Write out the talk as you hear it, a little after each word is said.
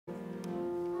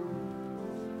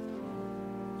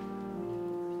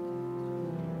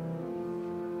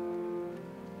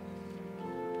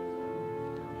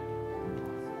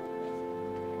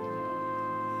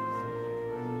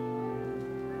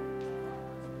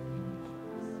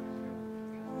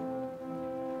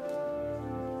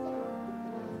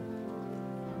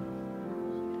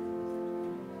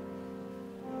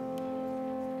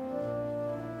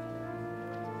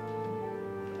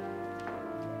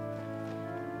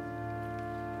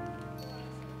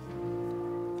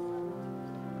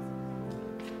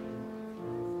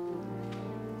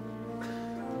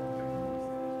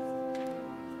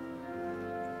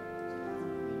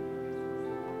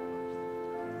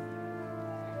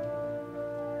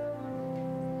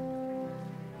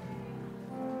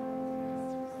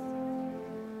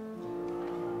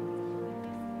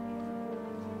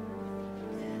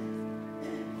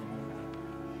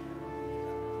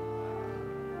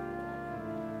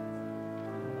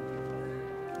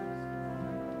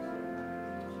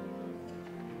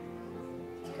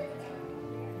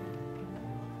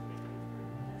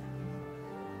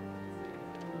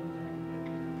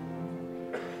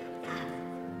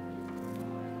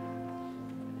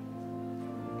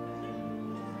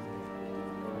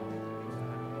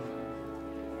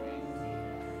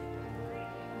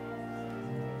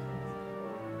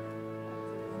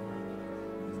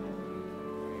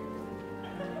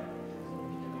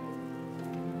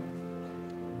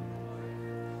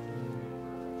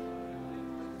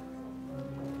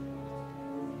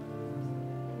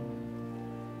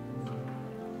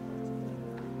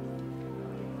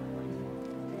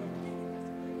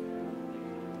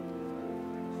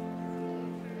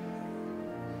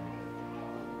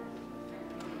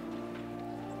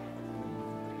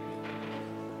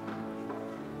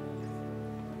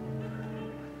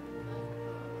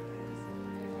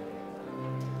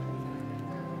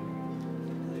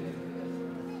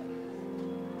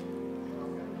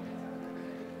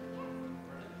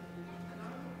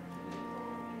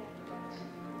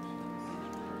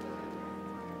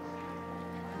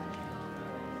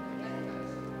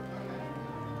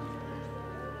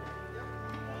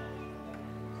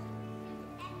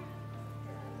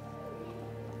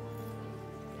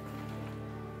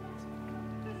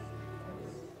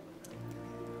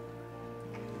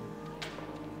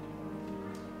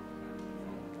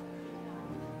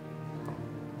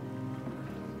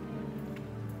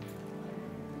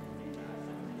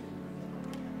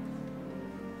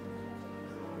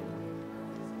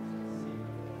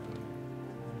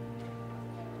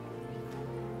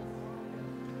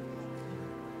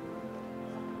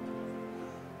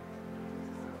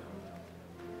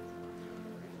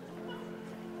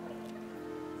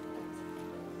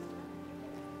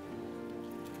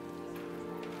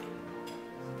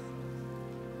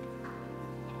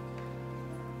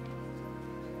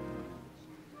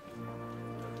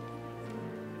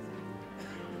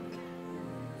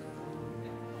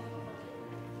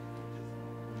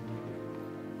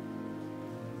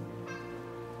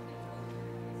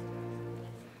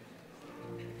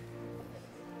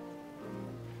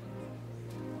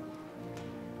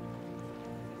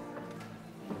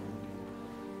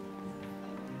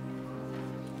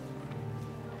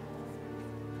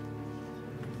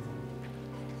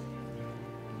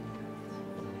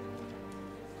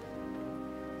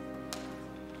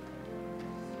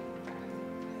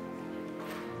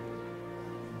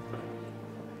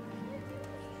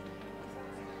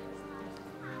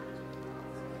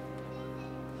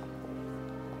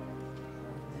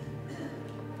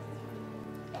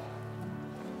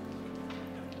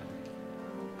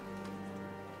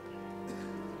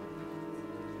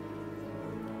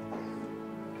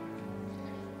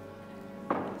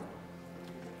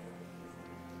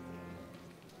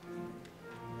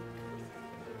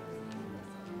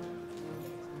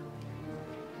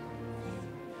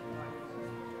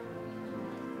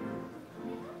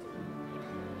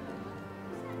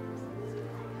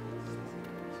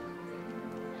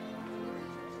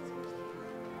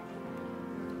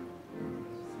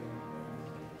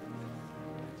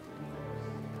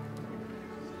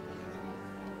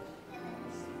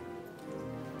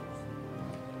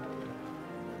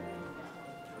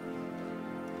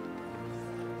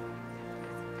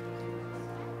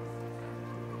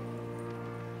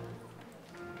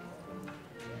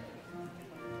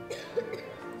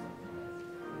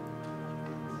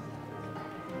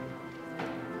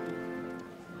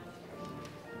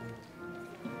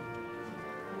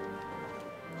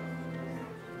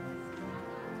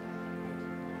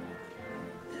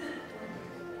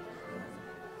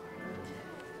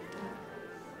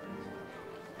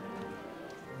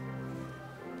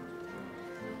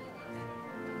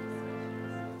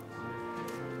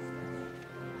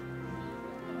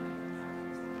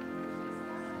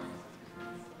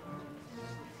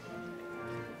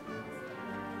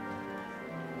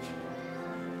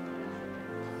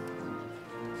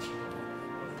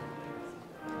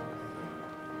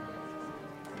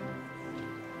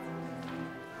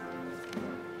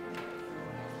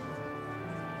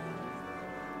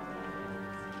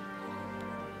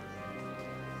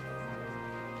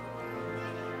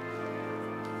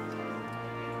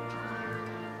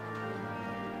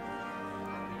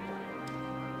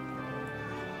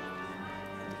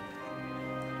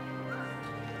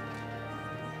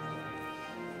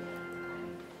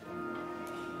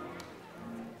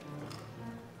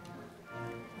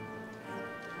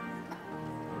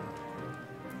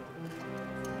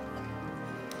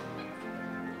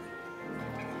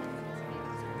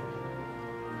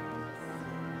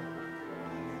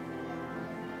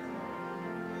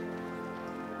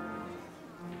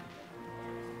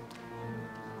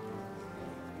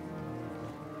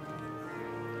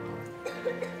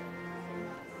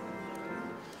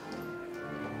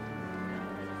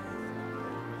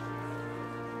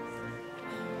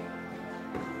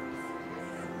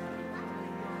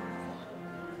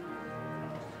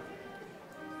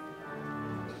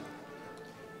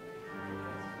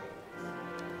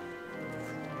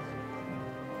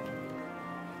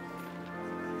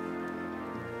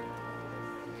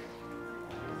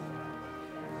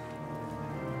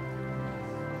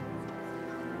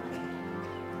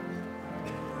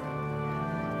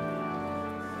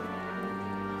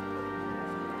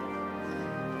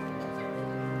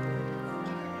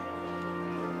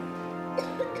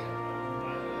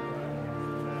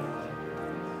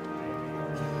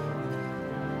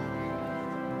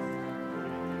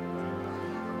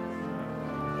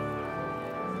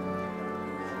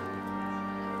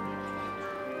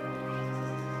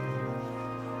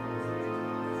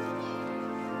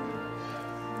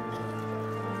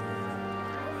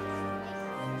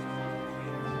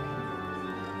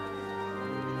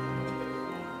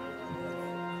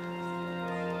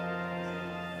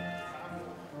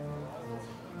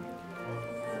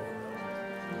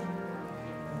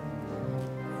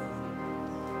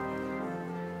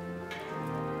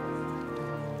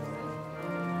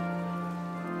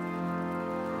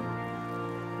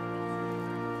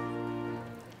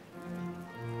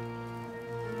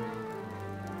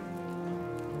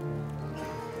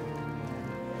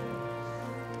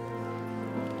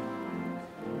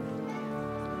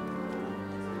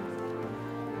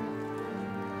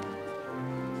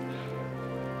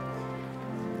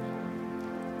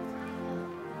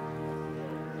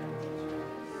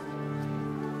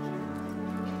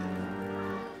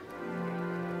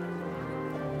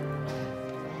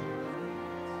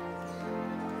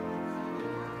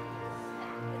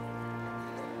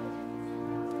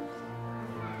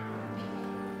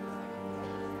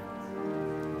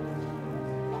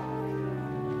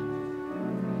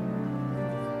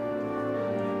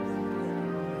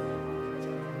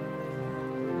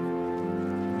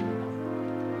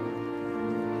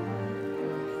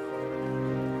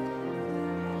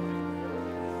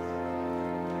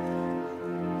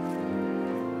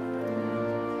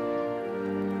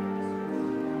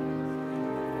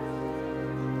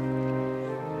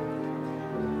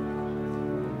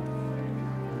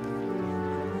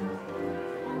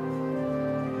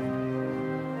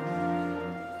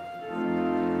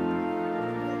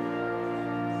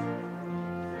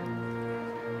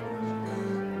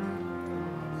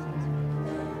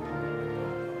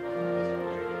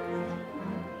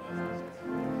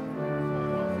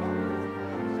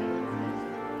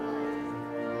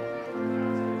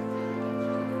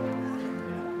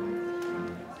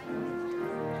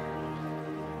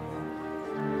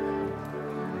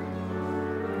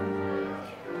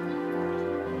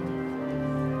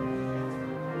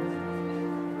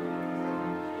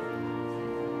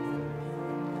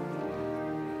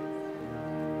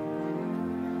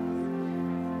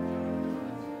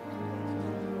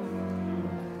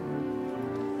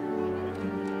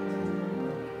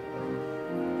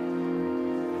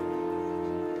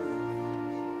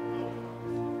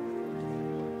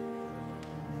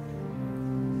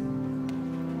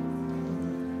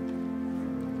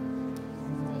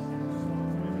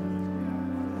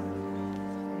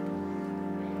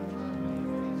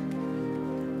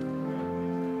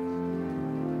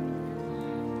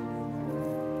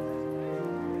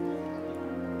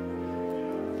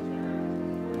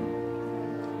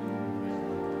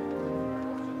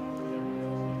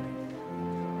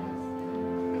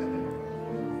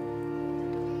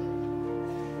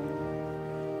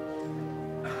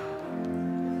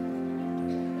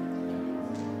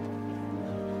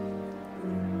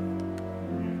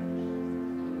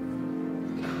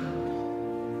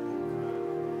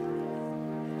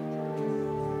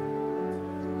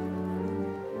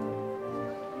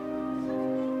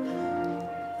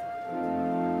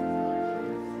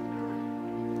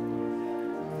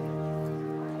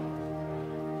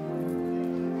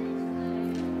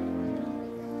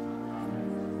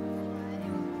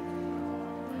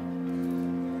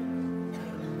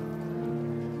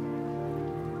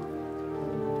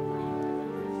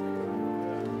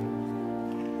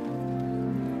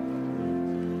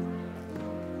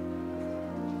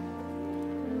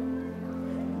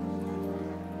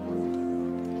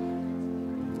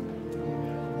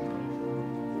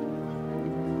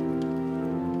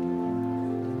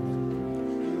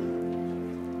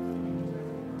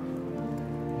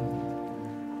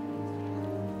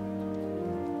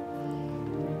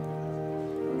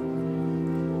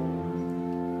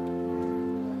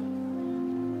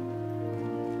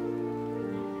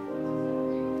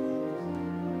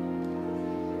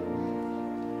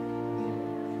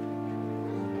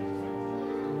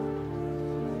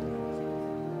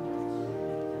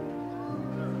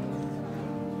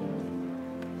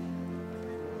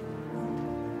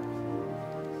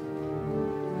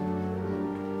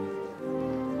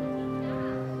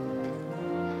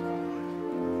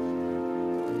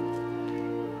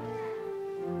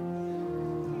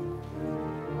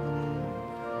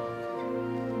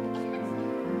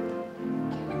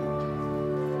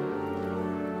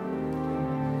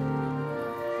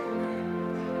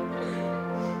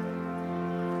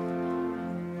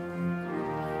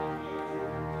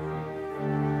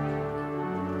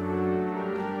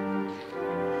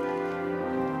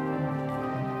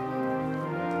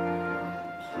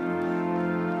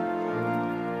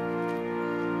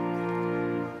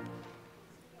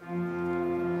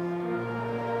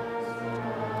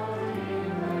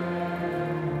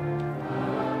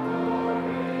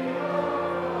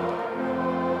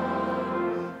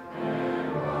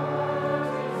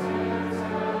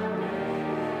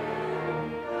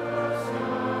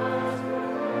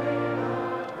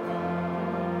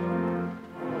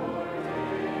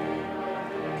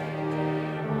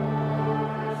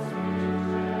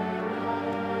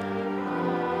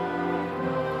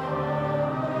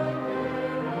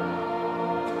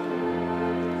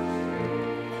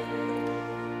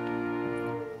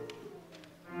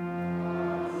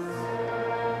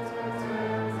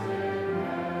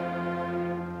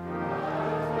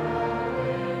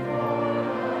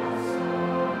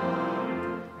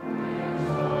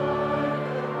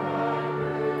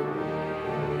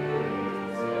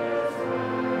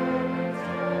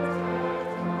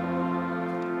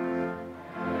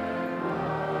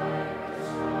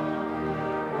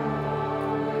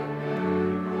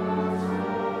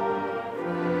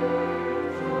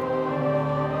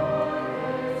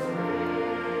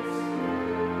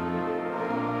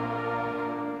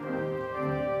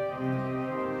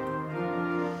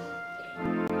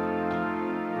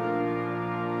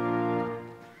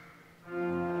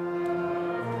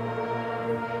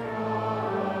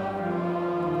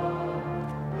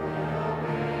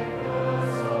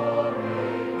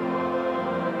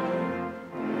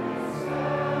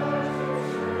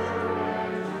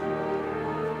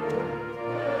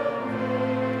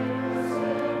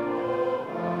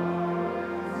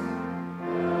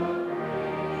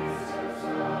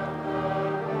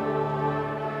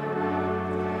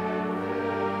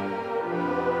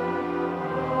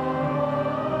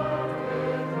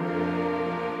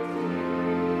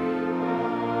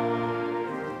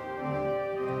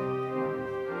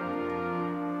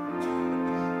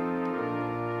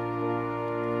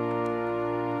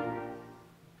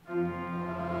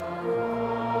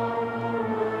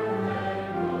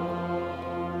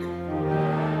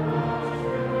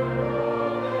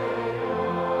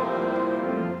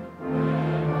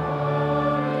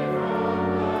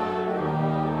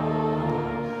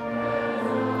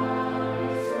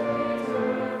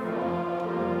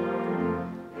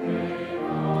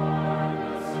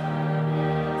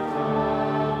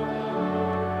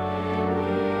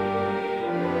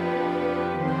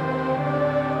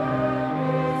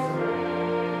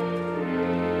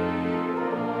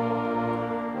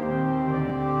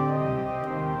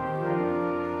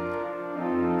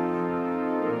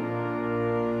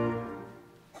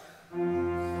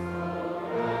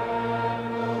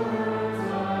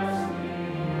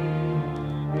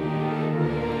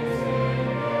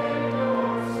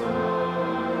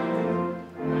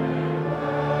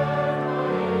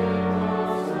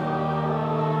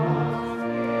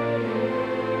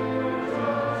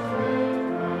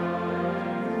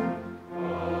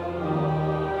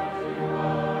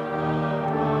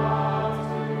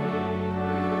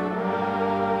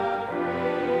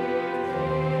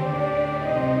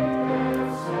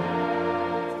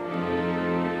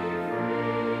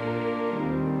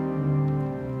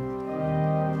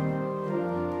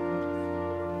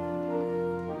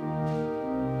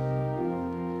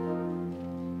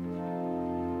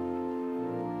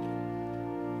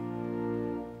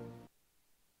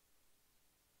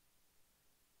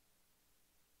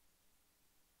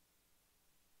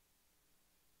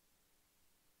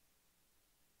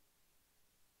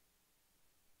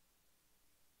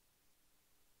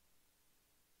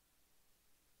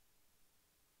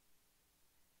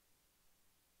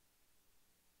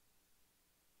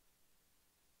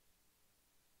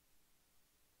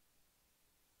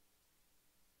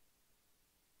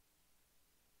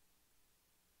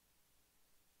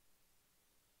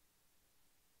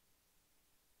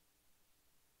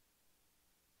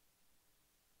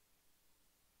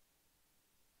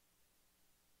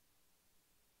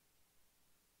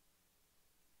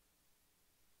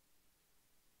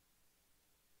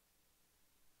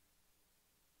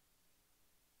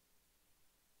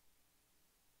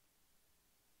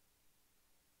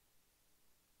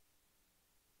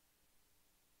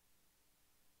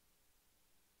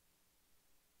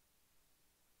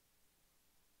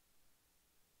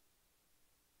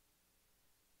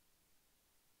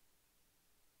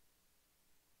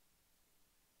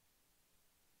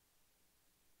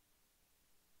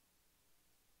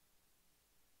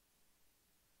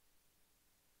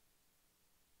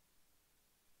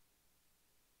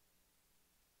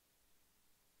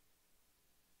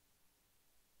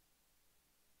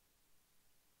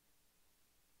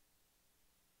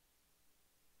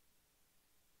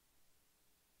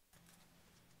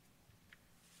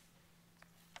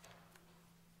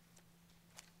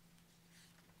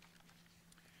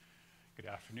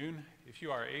afternoon. If you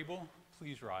are able,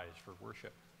 please rise for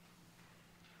worship.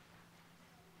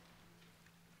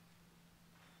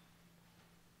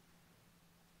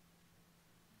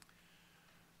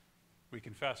 We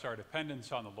confess our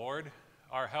dependence on the Lord.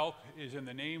 Our help is in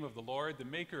the name of the Lord, the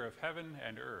maker of heaven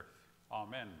and earth.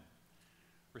 Amen.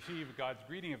 Receive God's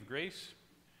greeting of grace.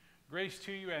 Grace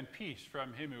to you and peace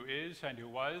from him who is and who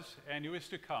was and who is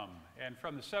to come, and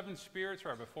from the seven spirits who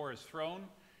are before his throne,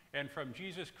 and from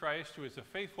Jesus Christ, who is the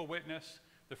faithful witness,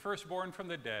 the firstborn from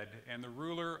the dead, and the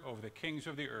ruler over the kings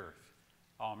of the earth.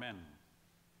 Amen.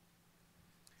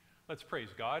 Let's praise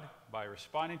God by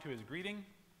responding to his greeting,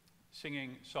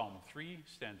 singing Psalm 3,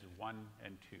 stanzas 1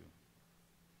 and 2.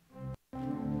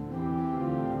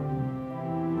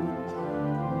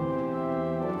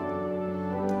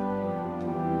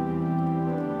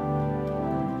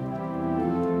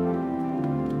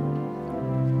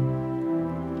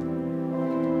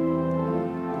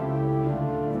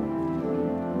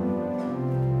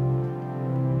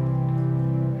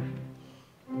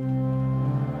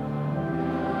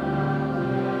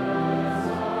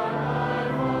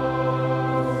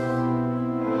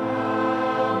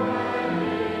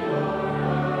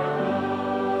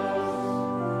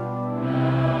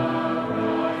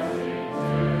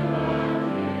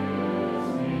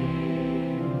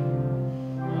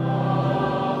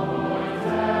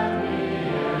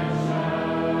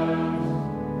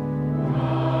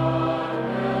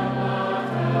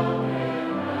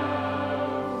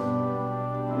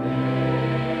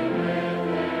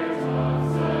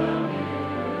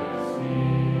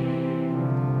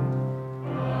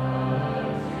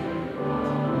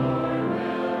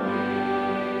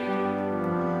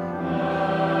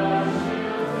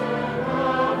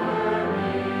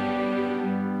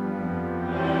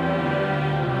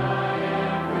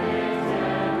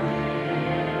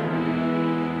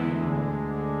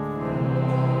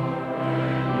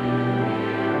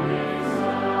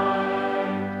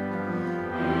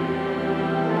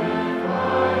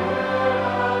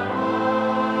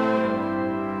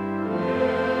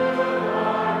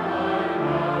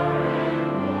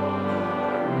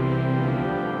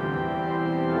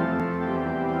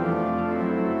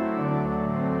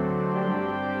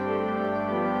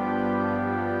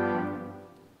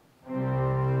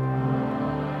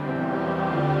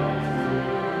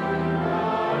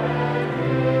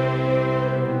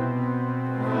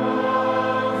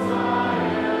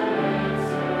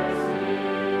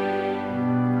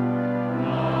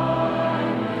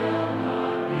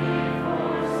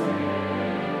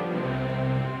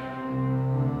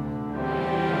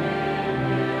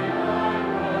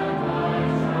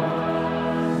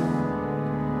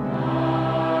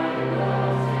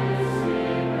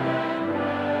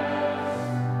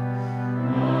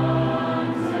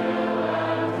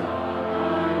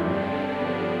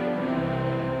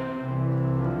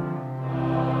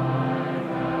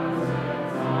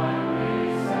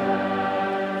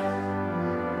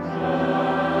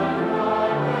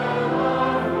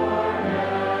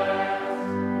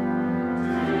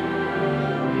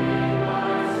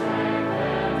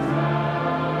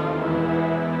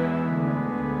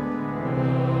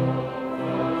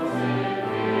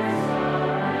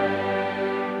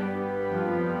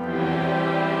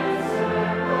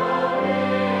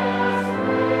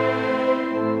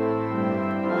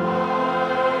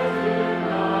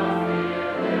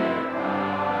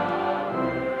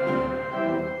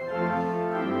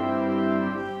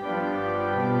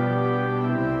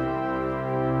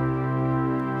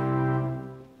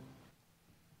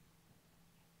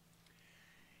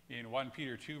 In 1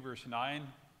 Peter 2, verse 9,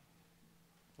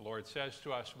 the Lord says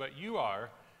to us, "But you are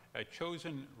a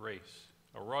chosen race,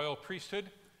 a royal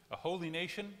priesthood, a holy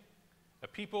nation, a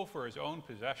people for his own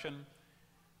possession,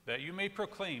 that you may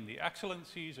proclaim the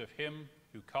excellencies of him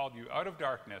who called you out of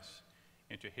darkness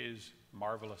into his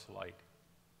marvelous light."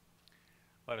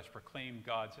 Let us proclaim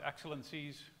God's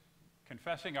excellencies,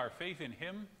 confessing our faith in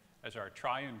him as our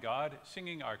triune God,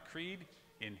 singing our creed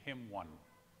in hymn 1.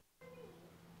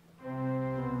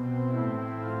 Oh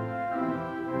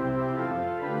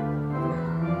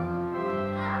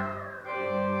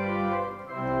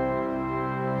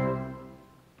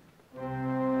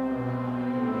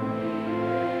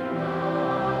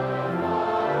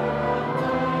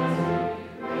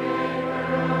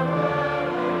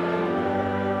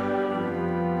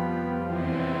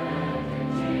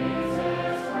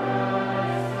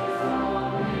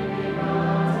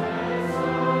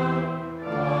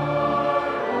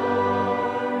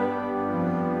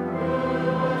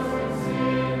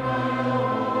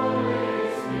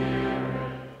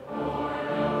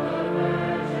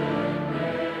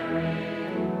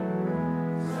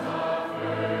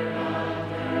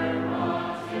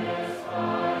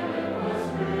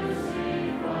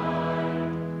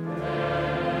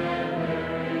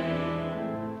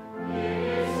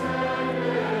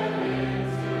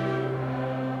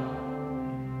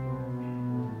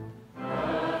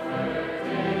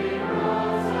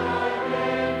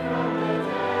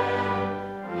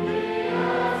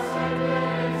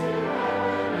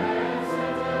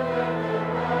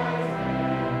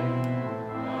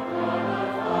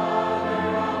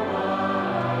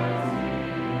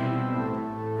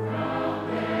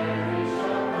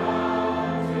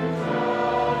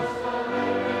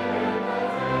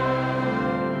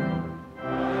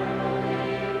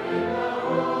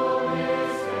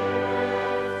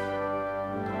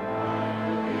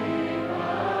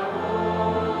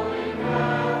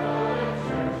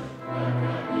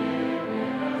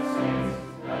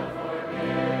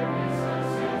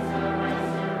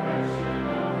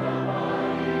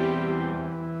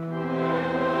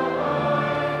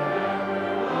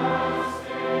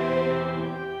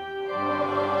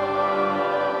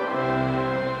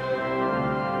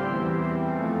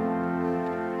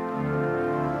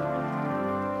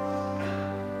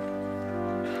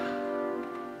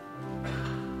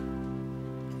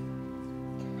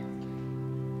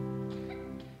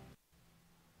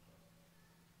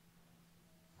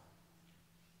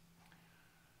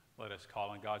us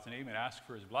call on God's name and ask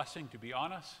for his blessing to be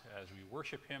on us as we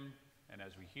worship him and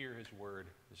as we hear his word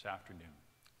this afternoon.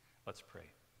 Let's pray.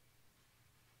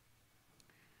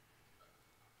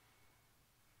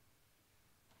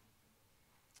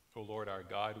 O Lord our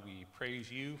God, we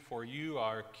praise you, for you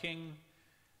are King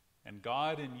and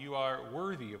God, and you are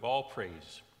worthy of all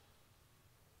praise.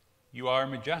 You are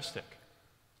majestic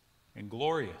and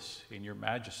glorious in your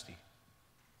majesty.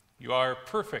 You are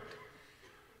perfect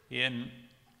in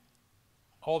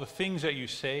all the things that you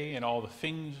say and all the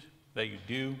things that you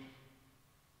do.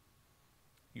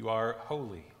 You are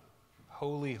holy,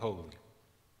 holy, holy.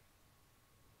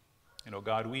 And, O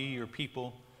God, we, your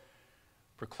people,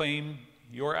 proclaim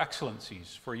your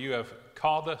excellencies, for you have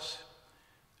called us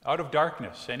out of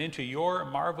darkness and into your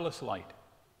marvelous light.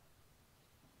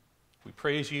 We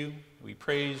praise you. We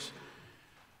praise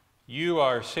you,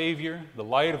 our Savior, the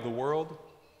light of the world.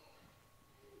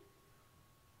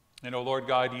 And, O Lord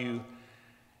God, you,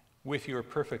 with your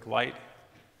perfect light,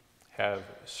 have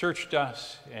searched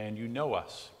us and you know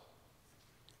us.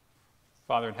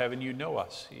 Father in heaven, you know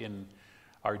us in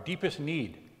our deepest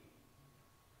need,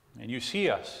 and you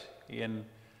see us in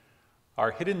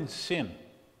our hidden sin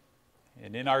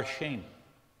and in our shame.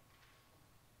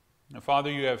 And Father,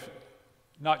 you have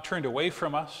not turned away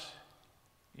from us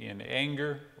in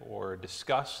anger or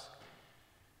disgust,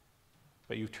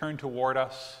 but you've turned toward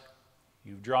us,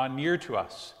 you've drawn near to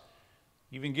us,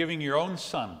 even giving your own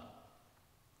Son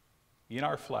in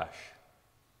our flesh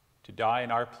to die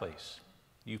in our place.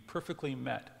 You've perfectly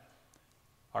met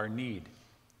our need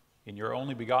in your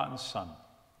only begotten Son,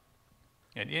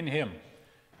 and in him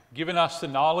given us the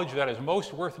knowledge that is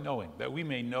most worth knowing, that we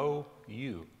may know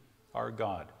you, our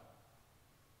God.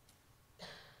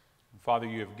 And Father,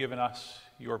 you have given us,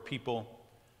 your people,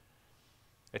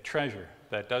 a treasure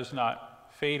that does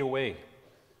not fade away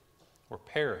or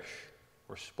perish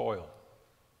or spoil.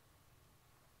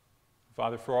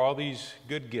 Father, for all these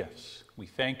good gifts, we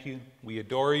thank you, we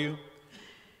adore you,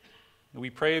 and we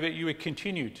pray that you would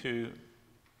continue to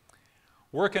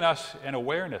work in us an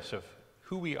awareness of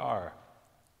who we are,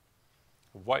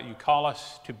 of what you call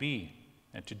us to be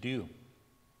and to do.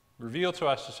 Reveal to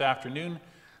us this afternoon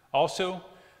also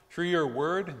through your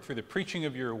word and through the preaching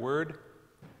of your word,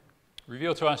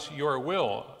 reveal to us your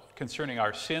will concerning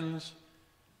our sins,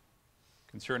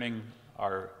 concerning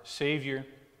our Savior,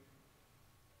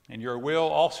 and your will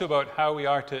also about how we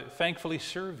are to thankfully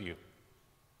serve you.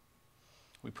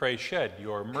 We pray, shed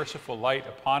your merciful light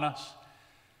upon us.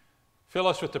 Fill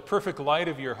us with the perfect light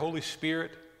of your Holy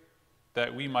Spirit,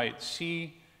 that we might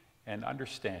see and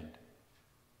understand,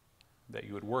 that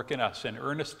you would work in us an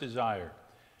earnest desire,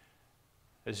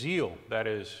 a zeal that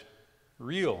is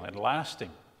real and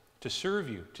lasting, to serve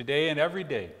you today and every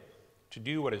day, to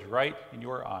do what is right in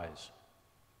your eyes.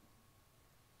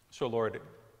 So, Lord,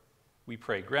 we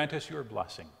pray, grant us your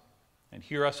blessing and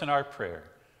hear us in our prayer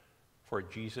for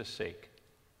Jesus' sake.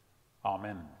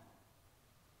 Amen.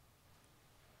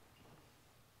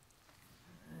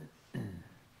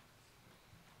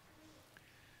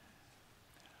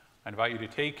 I invite you to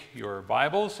take your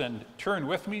Bibles and turn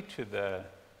with me to the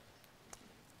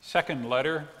second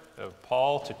letter of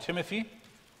Paul to Timothy,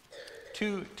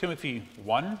 2 Timothy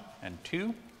 1 and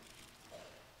 2.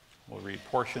 We'll read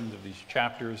portions of these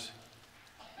chapters,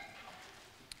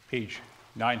 page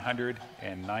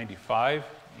 995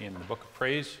 in the Book of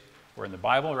Praise, or in the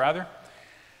Bible rather.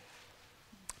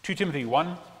 2 Timothy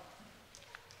 1,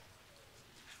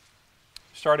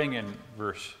 starting in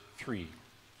verse 3.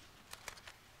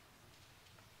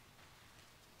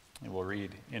 And we'll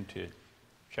read into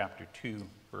chapter 2,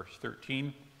 verse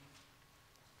 13.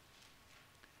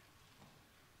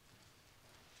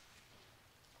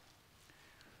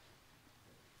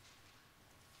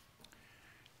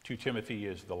 To Timothy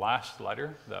is the last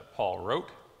letter that Paul wrote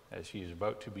as he is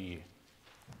about to be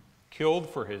killed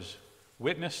for his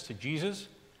witness to Jesus.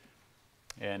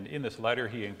 And in this letter,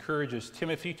 he encourages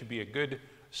Timothy to be a good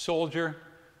soldier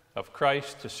of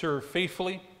Christ, to serve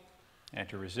faithfully, and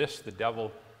to resist the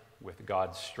devil with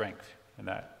God's strength. And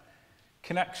that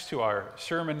connects to our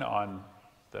sermon on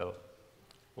the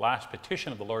last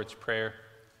petition of the Lord's Prayer,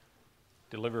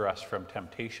 deliver us from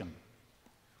temptation.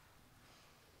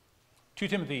 2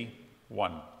 Timothy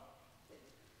 1,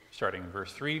 starting in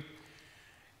verse 3.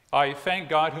 I thank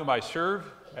God whom I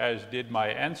serve, as did my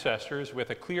ancestors, with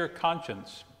a clear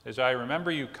conscience, as I remember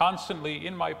you constantly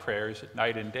in my prayers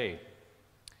night and day.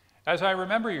 As I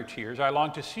remember your tears, I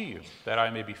long to see you, that I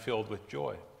may be filled with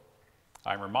joy.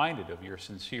 I am reminded of your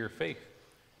sincere faith,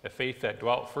 a faith that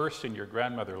dwelt first in your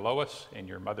grandmother Lois and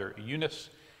your mother Eunice,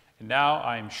 and now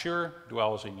I am sure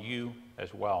dwells in you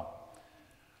as well.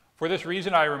 For this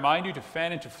reason, I remind you to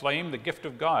fan into flame the gift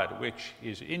of God, which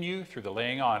is in you through the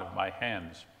laying on of my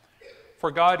hands. For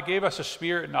God gave us a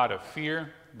spirit not of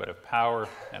fear, but of power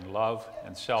and love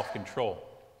and self-control.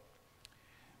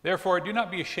 Therefore, do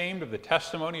not be ashamed of the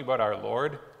testimony about our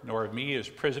Lord, nor of me as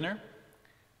prisoner,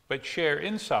 but share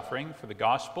in suffering for the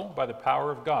gospel by the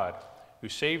power of God, who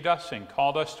saved us and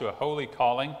called us to a holy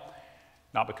calling,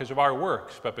 not because of our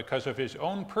works, but because of his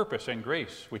own purpose and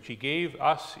grace, which he gave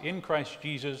us in Christ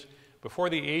Jesus before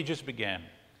the ages began,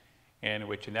 and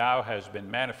which now has been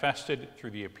manifested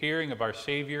through the appearing of our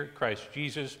Savior, Christ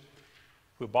Jesus,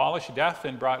 who abolished death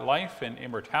and brought life and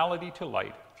immortality to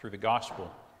light through the gospel,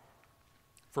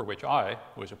 for which I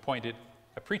was appointed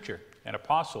a preacher, an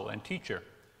apostle, and teacher,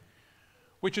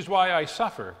 which is why I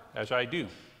suffer as I do.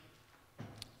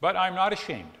 But I am not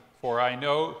ashamed, for I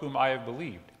know whom I have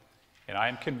believed, and I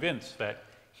am convinced that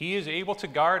he is able to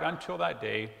guard until that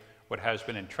day what has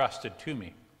been entrusted to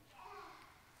me.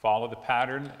 Follow the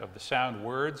pattern of the sound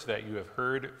words that you have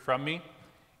heard from me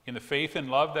in the faith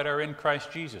and love that are in Christ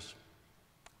Jesus.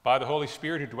 By the Holy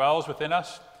Spirit who dwells within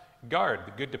us, guard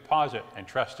the good deposit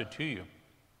entrusted to you.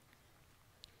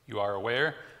 You are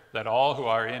aware that all who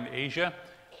are in Asia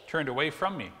turned away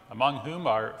from me, among whom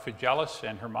are Phygellus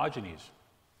and Hermogenes.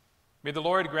 May the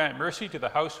Lord grant mercy to the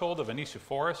household of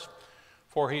Onesiphorus,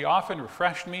 for he often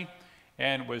refreshed me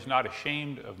and was not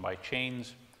ashamed of my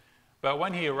chains. But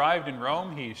when he arrived in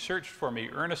Rome, he searched for me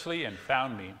earnestly and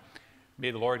found me.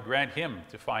 May the Lord grant him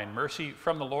to find mercy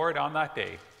from the Lord on that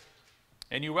day.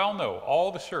 And you well know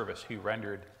all the service he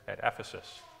rendered at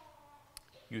Ephesus.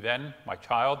 You then, my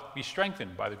child, be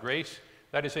strengthened by the grace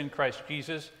that is in Christ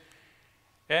Jesus,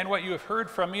 and what you have heard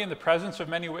from me in the presence of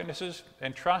many witnesses,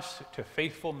 entrust to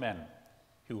faithful men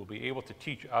who will be able to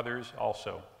teach others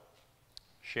also.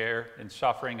 Share in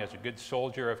suffering as a good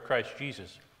soldier of Christ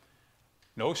Jesus.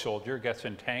 No soldier gets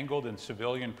entangled in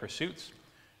civilian pursuits,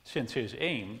 since his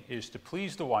aim is to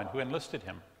please the one who enlisted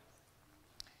him.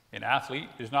 An athlete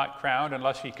is not crowned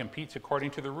unless he competes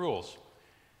according to the rules.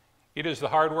 It is the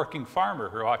hard-working farmer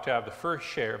who ought to have the first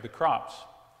share of the crops.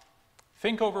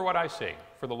 Think over what I say,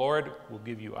 for the Lord will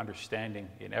give you understanding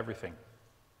in everything.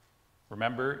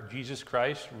 Remember Jesus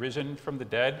Christ, risen from the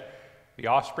dead, the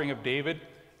offspring of David,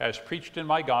 as preached in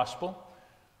my gospel,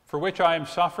 for which I am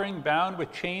suffering, bound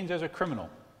with chains as a criminal.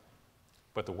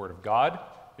 But the word of God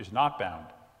is not bound.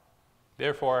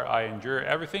 Therefore I endure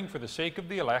everything for the sake of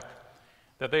the elect,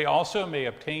 that they also may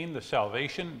obtain the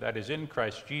salvation that is in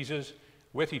Christ Jesus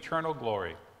with eternal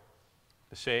glory.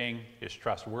 The saying is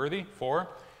trustworthy, for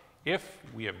if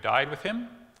we have died with him,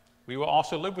 we will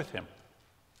also live with him.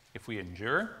 If we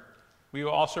endure, we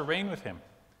will also reign with him.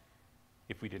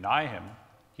 If we deny him,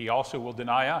 he also will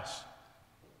deny us.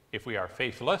 If we are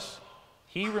faithless,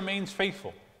 he remains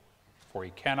faithful, for he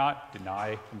cannot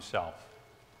deny himself.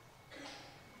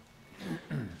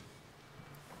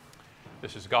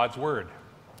 This is God's word.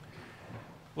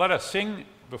 Let us sing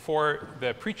before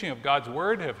the preaching of God's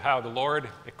word of how the Lord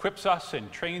equips us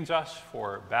and trains us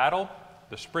for battle,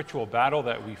 the spiritual battle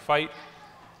that we fight.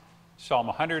 Psalm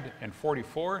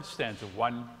 144, stanza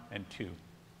 1 and 2.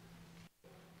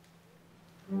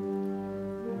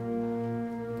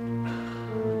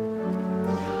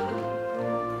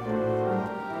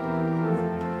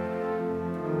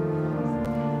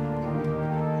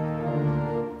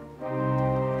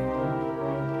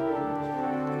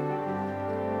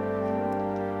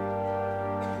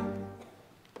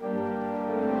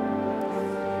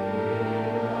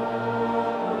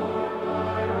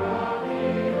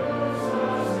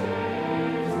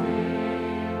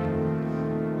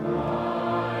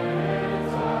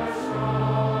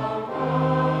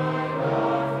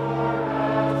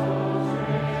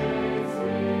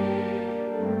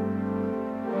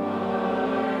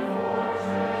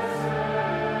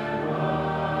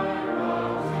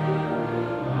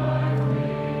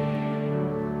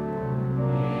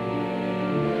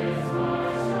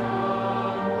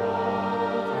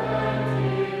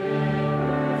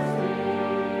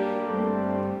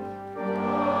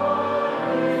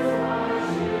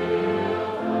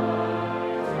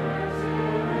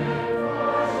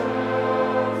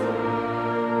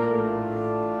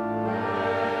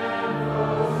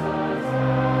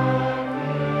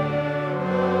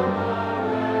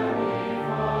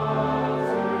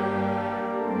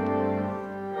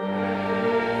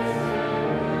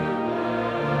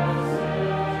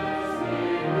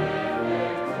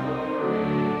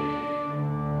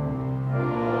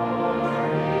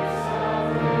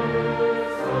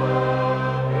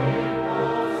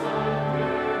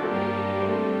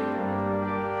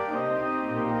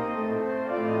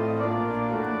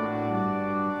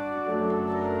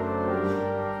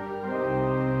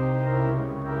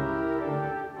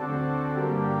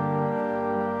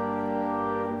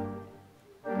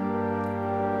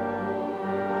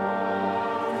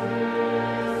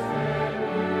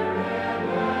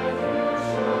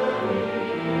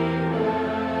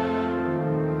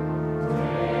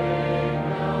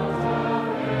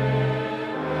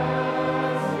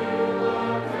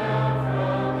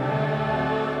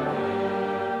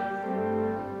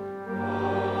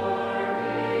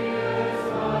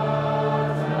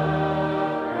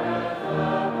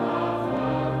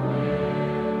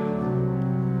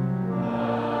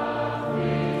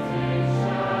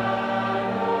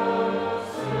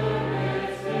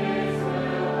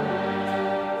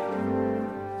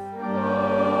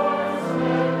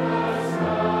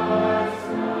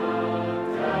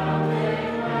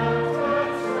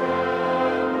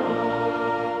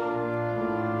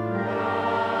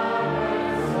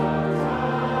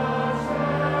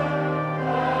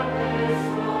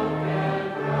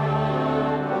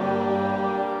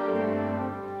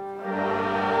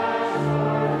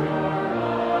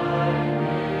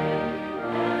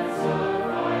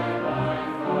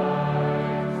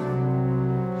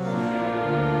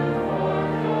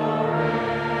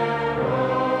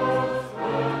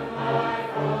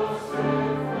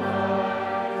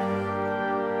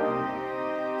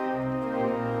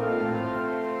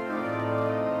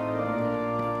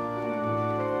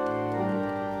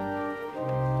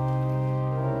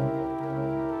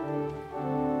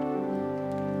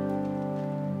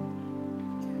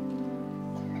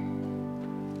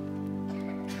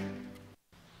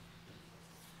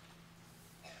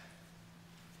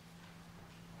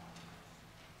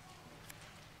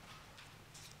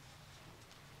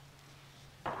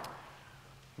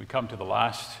 We come to the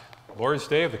last Lord's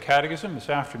Day of the Catechism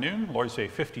this afternoon, Lord's Day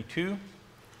 52.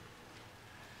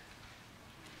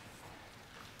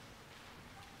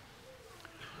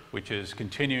 Which is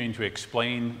continuing to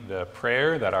explain the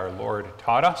prayer that our Lord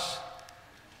taught us.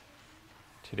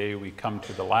 Today we come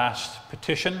to the last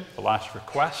petition, the last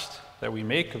request that we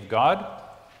make of God,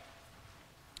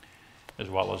 as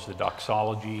well as the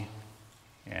doxology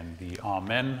and the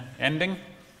Amen ending.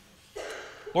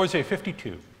 Lord's Day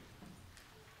 52.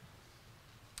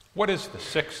 What is the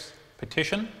sixth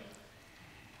petition?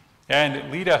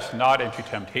 And lead us not into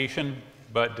temptation,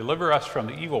 but deliver us from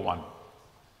the evil one.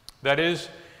 That is,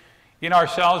 in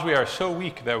ourselves we are so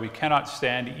weak that we cannot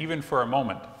stand even for a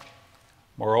moment.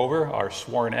 Moreover, our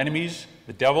sworn enemies,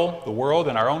 the devil, the world,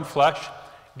 and our own flesh,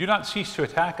 do not cease to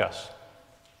attack us.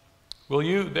 Will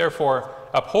you, therefore,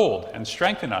 uphold and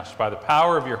strengthen us by the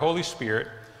power of your Holy Spirit,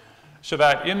 so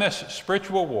that in this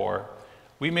spiritual war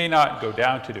we may not go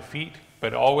down to defeat,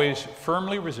 but always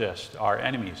firmly resist our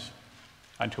enemies,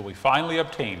 until we finally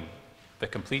obtain the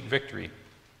complete victory.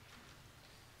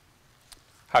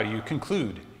 How do you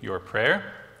conclude your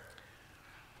prayer?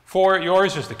 For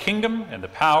yours is the kingdom and the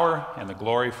power and the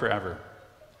glory forever.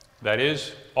 That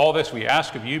is, all this we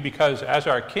ask of you because as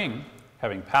our King,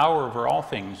 having power over all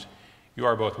things, you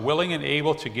are both willing and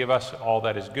able to give us all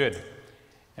that is good.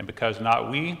 And because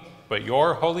not we, but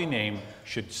your holy name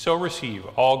should so receive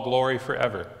all glory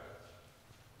forever.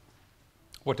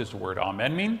 What does the word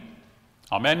Amen mean?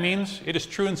 Amen means it is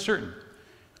true and certain.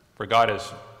 For God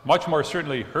has much more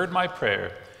certainly heard my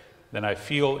prayer than I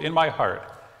feel in my heart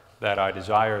that I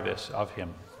desire this of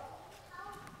him.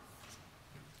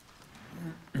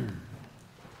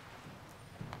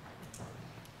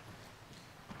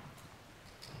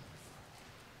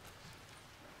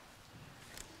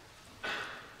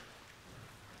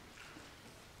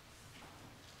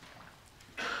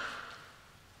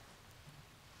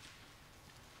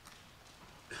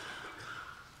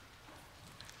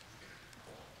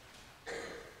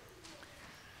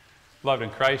 Beloved in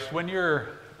Christ, when you're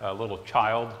a little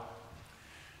child,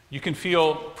 you can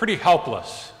feel pretty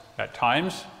helpless at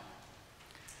times.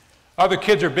 Other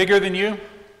kids are bigger than you.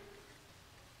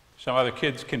 Some other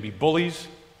kids can be bullies.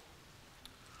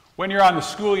 When you're on the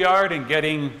schoolyard and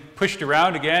getting pushed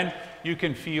around again, you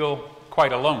can feel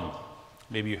quite alone.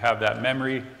 Maybe you have that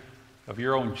memory of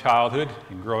your own childhood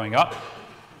and growing up.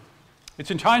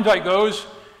 It's in times like those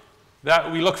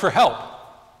that we look for help.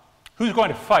 Who's going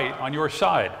to fight on your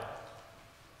side?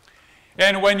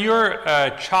 And when you're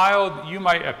a child, you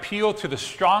might appeal to the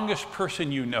strongest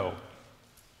person you know,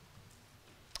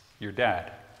 your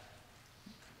dad.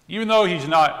 Even though he's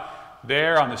not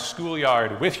there on the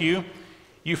schoolyard with you,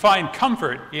 you find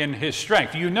comfort in his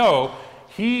strength. You know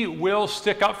he will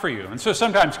stick up for you. And so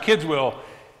sometimes kids will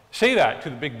say that to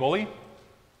the big bully.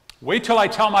 Wait till I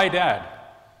tell my dad.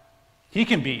 He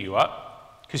can beat you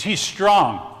up because he's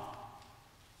strong.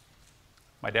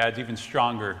 My dad's even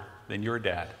stronger than your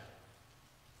dad.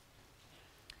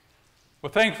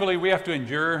 Well, thankfully, we have to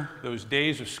endure those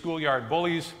days of schoolyard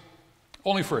bullies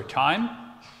only for a time.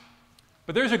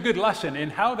 But there's a good lesson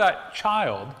in how that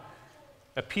child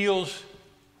appeals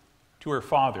to her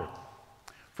father.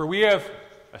 For we have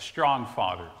a strong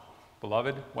father,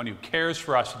 beloved, one who cares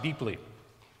for us deeply.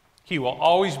 He will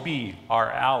always be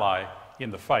our ally in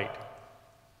the fight.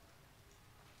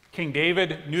 King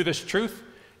David knew this truth.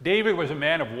 David was a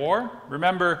man of war.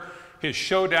 Remember his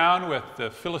showdown with the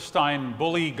Philistine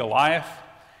bully Goliath.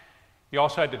 He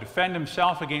also had to defend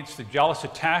himself against the jealous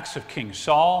attacks of King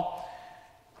Saul.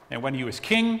 And when he was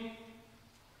king,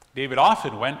 David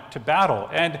often went to battle.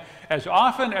 And as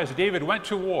often as David went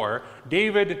to war,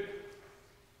 David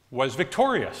was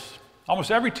victorious.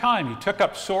 Almost every time he took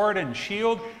up sword and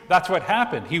shield, that's what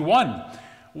happened. He won.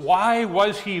 Why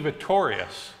was he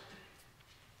victorious?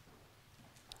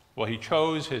 Well, he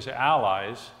chose his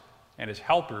allies and his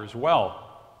helpers well.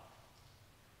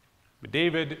 But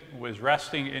David was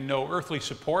resting in no earthly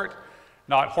support,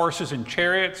 not horses and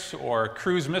chariots or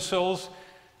cruise missiles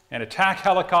and attack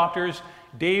helicopters.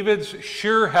 David's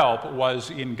sure help was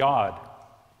in God.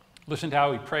 Listen to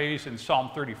how he prays in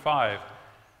Psalm 35.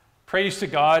 Praise to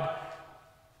God.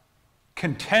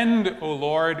 Contend, O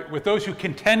Lord, with those who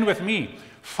contend with me.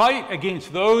 Fight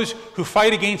against those who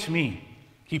fight against me.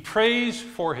 He prays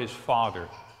for his Father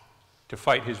to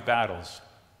fight his battles.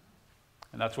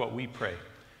 And that's what we pray.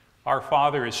 Our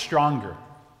Father is stronger.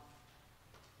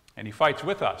 And he fights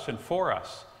with us and for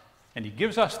us. And he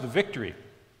gives us the victory.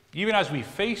 Even as we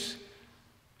face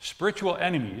spiritual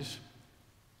enemies,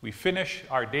 we finish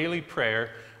our daily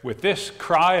prayer with this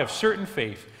cry of certain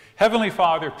faith. Heavenly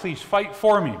Father, please fight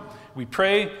for me. We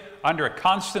pray under a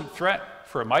constant threat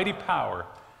for a mighty power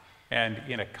and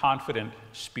in a confident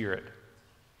spirit.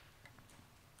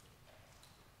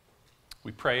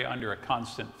 We pray under a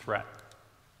constant threat.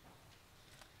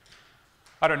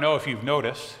 I don't know if you've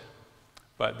noticed,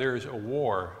 but there's a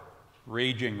war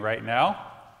raging right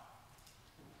now.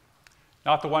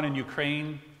 Not the one in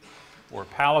Ukraine or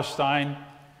Palestine,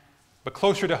 but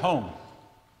closer to home.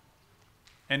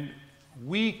 And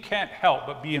we can't help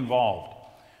but be involved.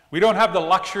 We don't have the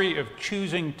luxury of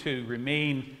choosing to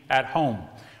remain at home.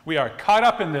 We are caught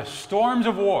up in the storms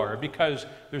of war because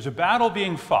there's a battle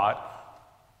being fought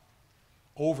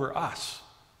over us.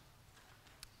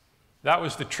 That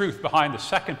was the truth behind the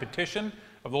second petition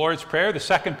of the Lord's Prayer. The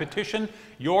second petition,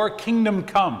 your kingdom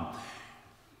come.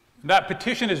 That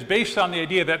petition is based on the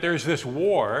idea that there's this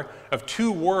war of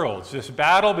two worlds, this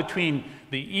battle between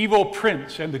the evil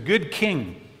prince and the good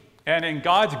king. And in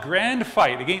God's grand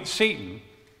fight against Satan,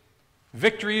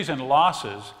 victories and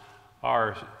losses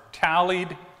are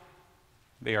tallied,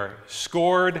 they are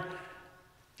scored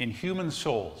in human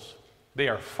souls. They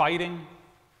are fighting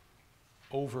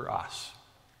over us.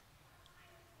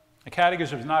 The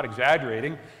Catechism is not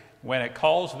exaggerating when it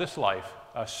calls this life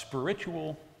a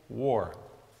spiritual war.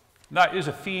 That is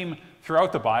a theme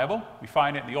throughout the Bible. We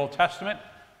find it in the Old Testament.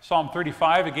 Psalm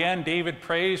 35 again, David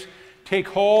prays, take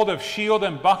hold of shield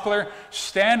and buckler,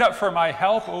 stand up for my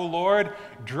help, O Lord,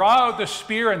 draw out the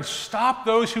spear and stop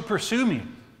those who pursue me. We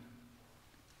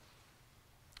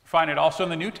find it also in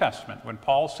the New Testament when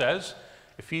Paul says,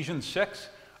 Ephesians 6,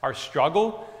 our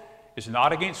struggle is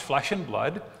not against flesh and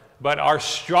blood, but our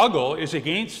struggle is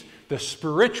against the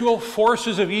spiritual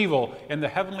forces of evil in the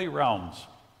heavenly realms.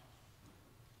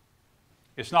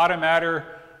 It's not a matter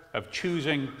of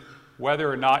choosing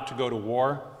whether or not to go to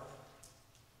war.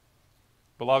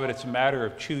 Beloved, it's a matter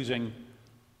of choosing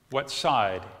what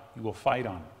side you will fight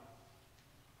on.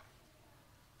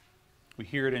 We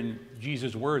hear it in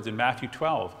Jesus' words in Matthew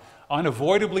 12,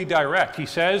 unavoidably direct. He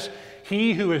says,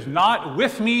 he who is not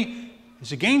with me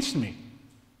is against me.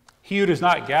 He who does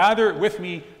not gather with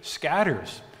me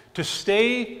scatters. To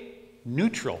stay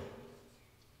neutral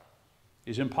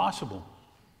is impossible.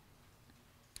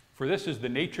 For this is the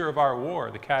nature of our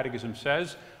war, the Catechism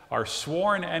says, our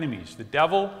sworn enemies, the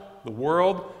devil, the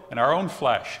world, and our own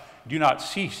flesh, do not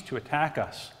cease to attack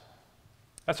us.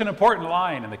 That's an important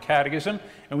line in the Catechism,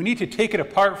 and we need to take it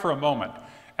apart for a moment.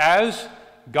 As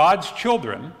God's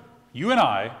children, you and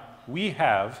I, we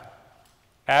have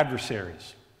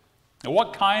adversaries. Now,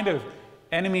 what kind of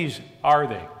enemies are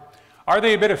they? Are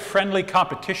they a bit of friendly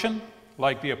competition,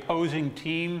 like the opposing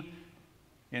team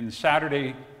in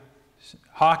Saturday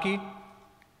hockey?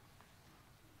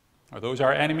 Are those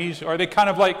our enemies? Or are they kind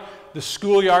of like the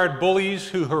schoolyard bullies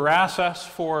who harass us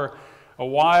for a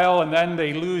while and then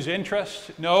they lose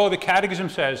interest? No, the Catechism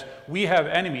says we have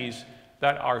enemies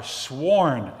that are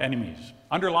sworn enemies.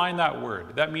 Underline that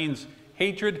word. That means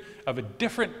hatred of a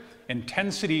different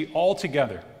intensity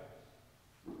altogether.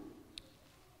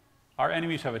 Our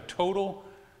enemies have a total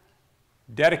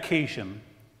dedication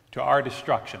to our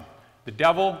destruction. The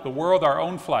devil, the world, our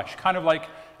own flesh, kind of like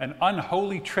an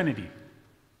unholy trinity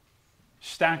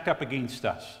stacked up against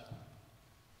us.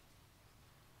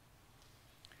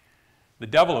 The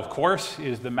devil, of course,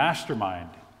 is the mastermind.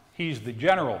 He's the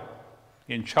general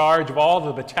in charge of all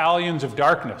the battalions of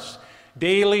darkness.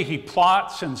 Daily he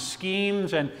plots and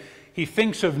schemes, and he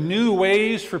thinks of new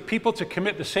ways for people to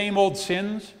commit the same old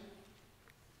sins.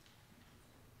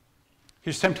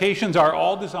 His temptations are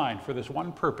all designed for this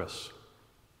one purpose: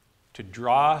 to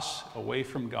draw us away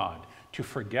from God, to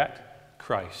forget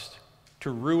Christ, to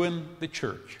ruin the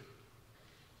church.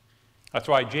 That's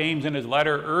why James in his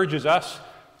letter urges us,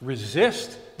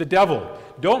 resist the devil.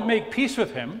 Don't make peace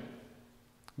with him,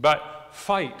 but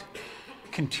fight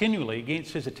continually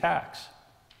against his attacks.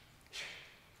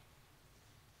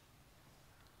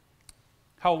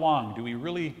 How long do we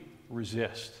really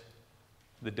resist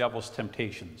the devil's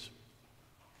temptations?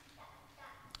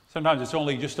 Sometimes it's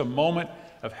only just a moment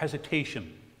of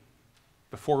hesitation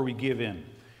before we give in.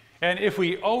 And if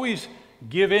we always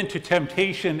give in to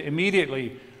temptation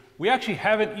immediately, we actually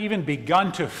haven't even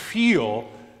begun to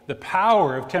feel the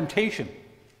power of temptation.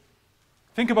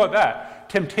 Think about that.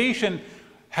 Temptation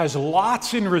has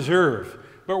lots in reserve,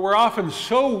 but we're often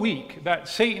so weak that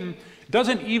Satan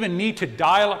doesn't even need to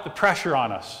dial up the pressure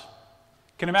on us.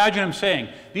 You can imagine him saying,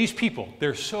 these people,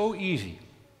 they're so easy.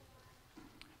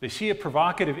 They see a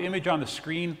provocative image on the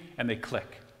screen and they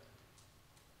click.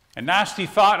 A nasty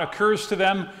thought occurs to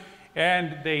them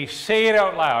and they say it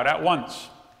out loud at once.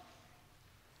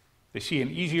 They see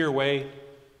an easier way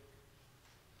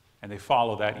and they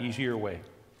follow that easier way.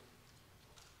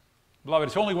 Beloved,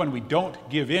 it's only when we don't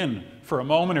give in for a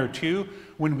moment or two,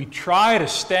 when we try to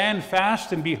stand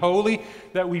fast and be holy,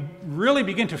 that we really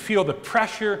begin to feel the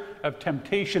pressure of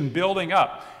temptation building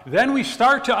up. Then we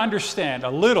start to understand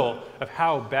a little of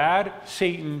how bad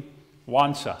Satan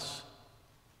wants us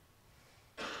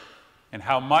and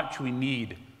how much we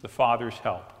need the Father's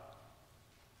help.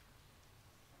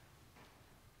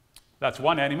 That's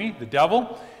one enemy, the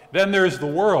devil. Then there's the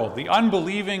world, the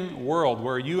unbelieving world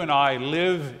where you and I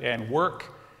live and work.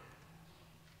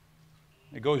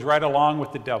 It goes right along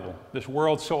with the devil. This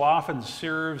world so often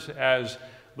serves as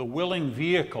the willing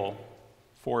vehicle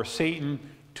for Satan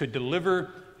to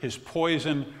deliver his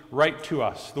poison right to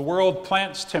us. The world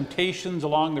plants temptations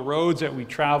along the roads that we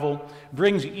travel,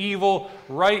 brings evil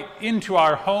right into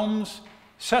our homes,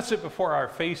 sets it before our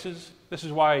faces. This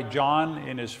is why John,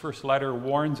 in his first letter,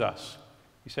 warns us.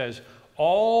 He says,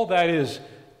 all that is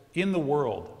in the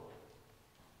world,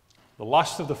 the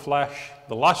lust of the flesh,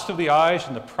 the lust of the eyes,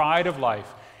 and the pride of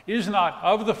life, is not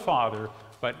of the Father,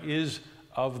 but is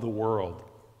of the world.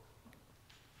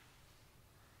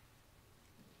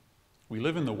 We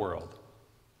live in the world.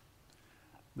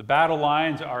 The battle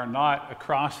lines are not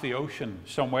across the ocean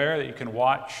somewhere that you can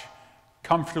watch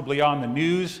comfortably on the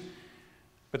news,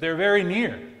 but they're very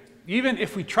near. Even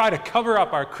if we try to cover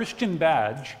up our Christian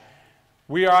badge,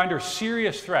 we are under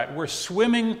serious threat. We're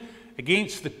swimming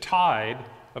against the tide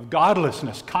of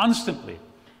godlessness constantly.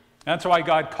 That's why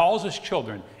God calls us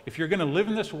children. If you're going to live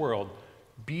in this world,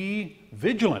 be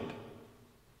vigilant.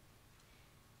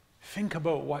 Think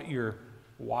about what you're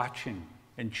watching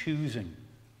and choosing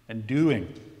and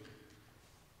doing.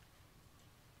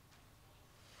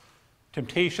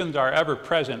 Temptations are ever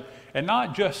present, and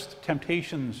not just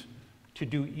temptations to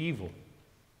do evil.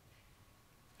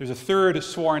 There's a third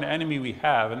sworn enemy we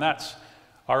have, and that's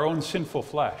our own sinful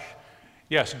flesh.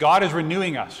 Yes, God is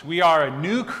renewing us. We are a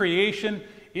new creation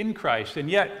in Christ, and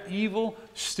yet evil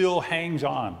still hangs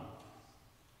on.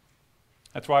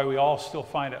 That's why we all still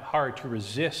find it hard to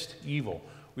resist evil.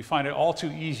 We find it all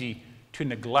too easy to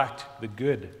neglect the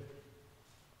good.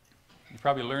 You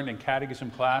probably learned in catechism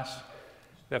class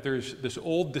that there's this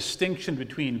old distinction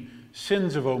between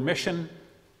sins of omission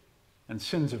and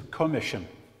sins of commission.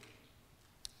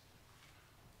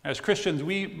 As Christians,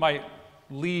 we might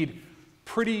lead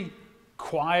pretty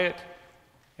quiet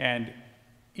and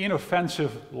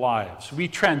inoffensive lives. We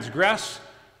transgress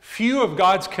few of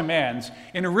God's commands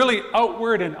in a really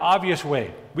outward and obvious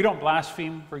way. We don't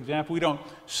blaspheme, for example. We don't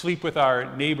sleep with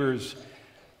our neighbor's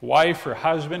wife or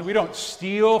husband. We don't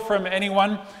steal from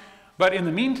anyone. But in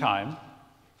the meantime,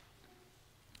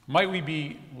 might we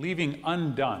be leaving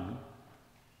undone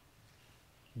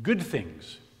good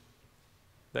things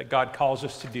that God calls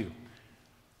us to do?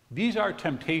 These are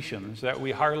temptations that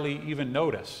we hardly even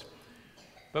notice.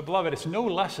 But beloved, it's no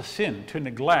less a sin to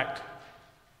neglect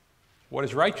what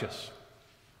is righteous.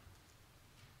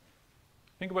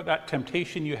 Think about that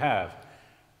temptation you have.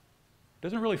 It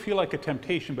doesn't really feel like a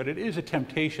temptation, but it is a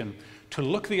temptation to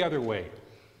look the other way.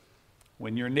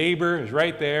 When your neighbor is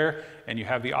right there and you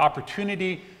have the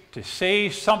opportunity to say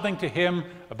something to him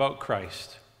about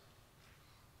Christ,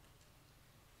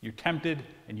 you're tempted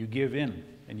and you give in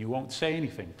and you won't say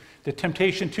anything. The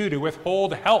temptation, too, to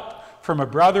withhold help from a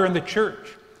brother in the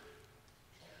church.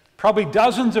 Probably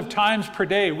dozens of times per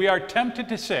day, we are tempted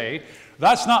to say,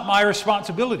 that's not my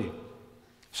responsibility.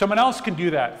 Someone else can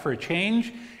do that for a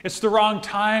change. It's the wrong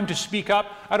time to speak up.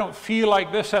 I don't feel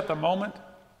like this at the moment.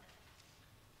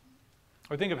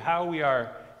 Or think of how we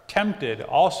are tempted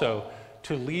also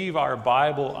to leave our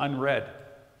Bible unread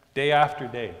day after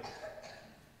day.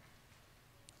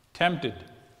 Tempted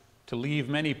to leave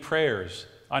many prayers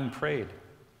unprayed.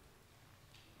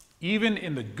 Even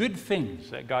in the good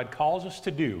things that God calls us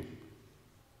to do,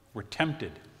 we're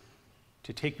tempted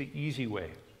to take the easy way.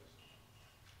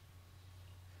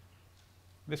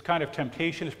 This kind of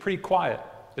temptation is pretty quiet.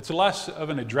 It's less of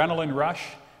an adrenaline rush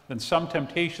than some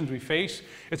temptations we face.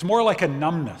 It's more like a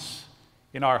numbness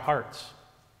in our hearts.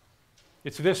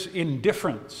 It's this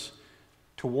indifference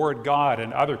toward God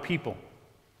and other people.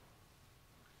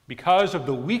 Because of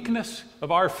the weakness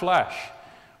of our flesh,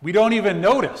 we don't even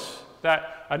notice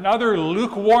that another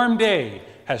lukewarm day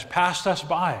has passed us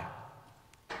by.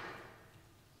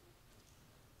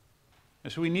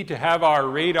 And so we need to have our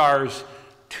radars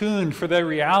tuned for the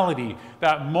reality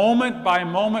that moment by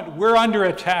moment we're under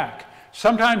attack,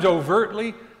 sometimes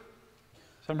overtly,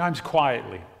 sometimes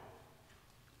quietly.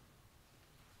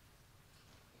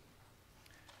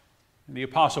 And the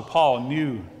Apostle Paul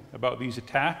knew about these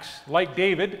attacks. Like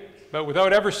David, but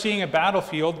without ever seeing a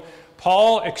battlefield,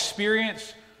 Paul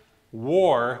experienced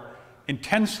war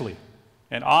intensely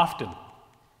and often.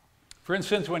 For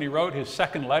instance, when he wrote his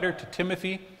second letter to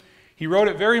Timothy, he wrote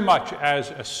it very much as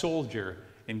a soldier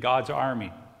in God's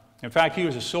army. In fact, he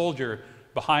was a soldier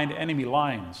behind enemy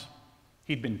lines.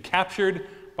 He'd been captured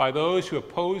by those who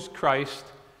opposed Christ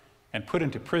and put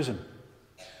into prison.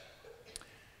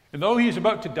 And though he is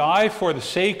about to die for the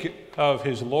sake of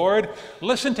his Lord,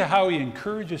 listen to how he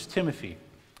encourages Timothy.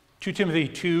 2 Timothy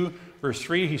 2, verse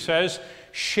 3, he says,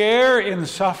 "Share in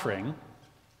suffering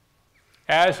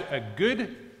as a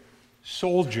good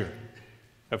soldier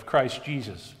of Christ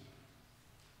Jesus."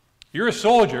 You're a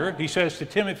soldier, he says to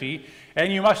Timothy,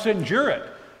 and you must endure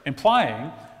it,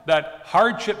 implying that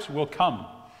hardships will come.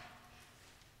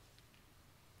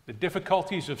 The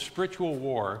difficulties of spiritual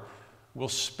war will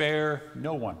spare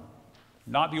no one.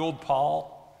 Not the old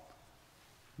Paul,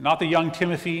 not the young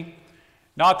Timothy,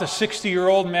 not the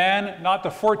 60-year-old man, not the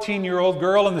 14-year-old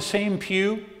girl in the same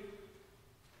pew.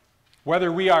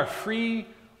 Whether we are free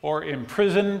or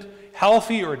imprisoned,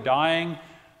 healthy or dying,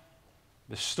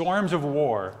 the storms of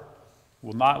war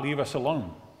will not leave us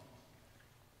alone.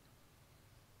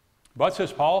 But,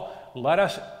 says Paul, let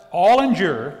us all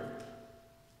endure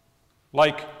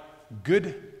like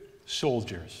good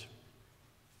soldiers.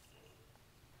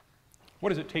 What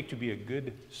does it take to be a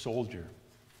good soldier?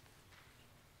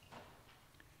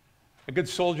 A good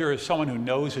soldier is someone who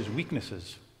knows his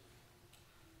weaknesses.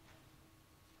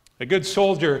 A good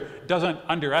soldier doesn't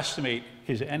underestimate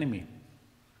his enemy.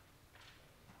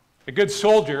 A good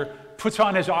soldier puts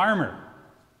on his armor.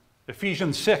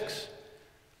 Ephesians 6.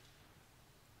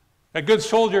 A good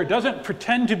soldier doesn't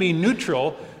pretend to be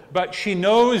neutral, but she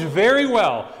knows very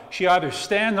well she either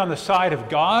stands on the side of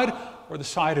God or the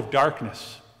side of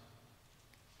darkness.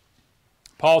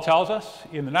 Paul tells us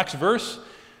in the next verse,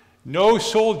 no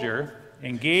soldier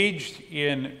engaged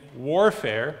in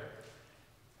warfare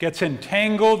gets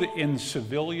entangled in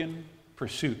civilian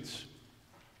pursuits.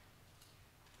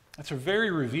 That's a very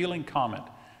revealing comment.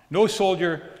 No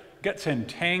soldier gets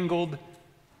entangled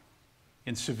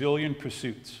in civilian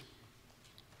pursuits.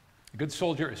 A good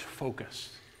soldier is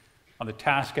focused on the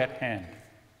task at hand.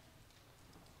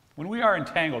 When we are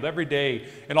entangled every day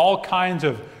in all kinds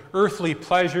of earthly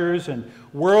pleasures and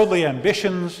worldly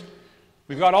ambitions,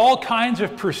 we've got all kinds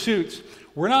of pursuits,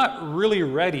 we're not really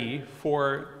ready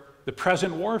for the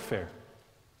present warfare.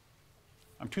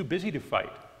 I'm too busy to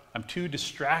fight. I'm too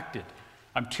distracted.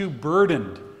 I'm too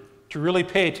burdened to really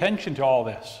pay attention to all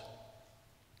this.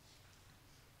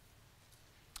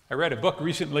 I read a book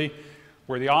recently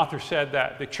where the author said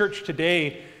that the church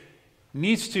today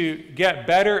needs to get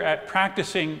better at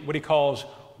practicing what he calls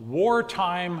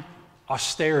wartime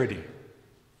austerity.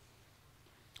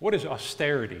 What is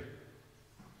austerity?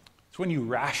 It's when you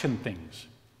ration things,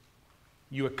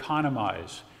 you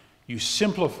economize, you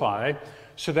simplify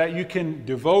so that you can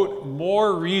devote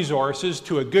more resources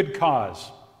to a good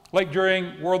cause. Like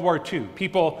during World War II,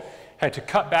 people had to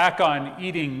cut back on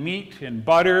eating meat and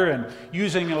butter and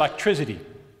using electricity.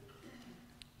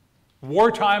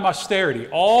 Wartime austerity,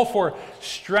 all for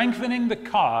strengthening the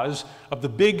cause of the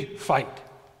big fight.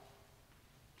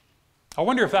 I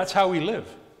wonder if that's how we live.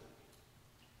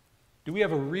 Do we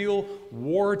have a real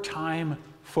wartime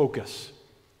focus?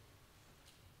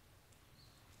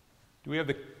 Do we have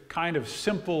the kind of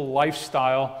simple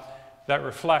lifestyle that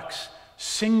reflects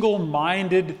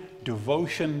single-minded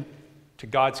devotion to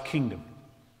God's kingdom?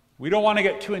 We don't want to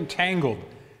get too entangled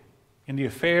in the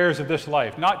affairs of this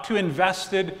life, not too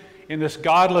invested in this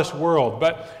godless world,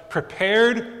 but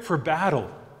prepared for battle.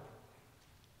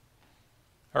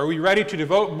 Are we ready to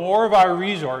devote more of our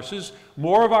resources,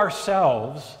 more of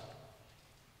ourselves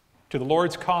to the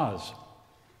Lord's cause?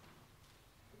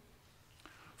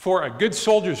 For a good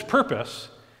soldier's purpose,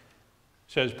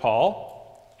 says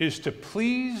Paul, is to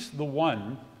please the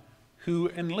one who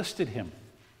enlisted him.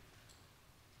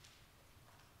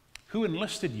 Who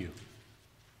enlisted you?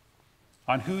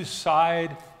 On whose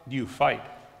side do you fight?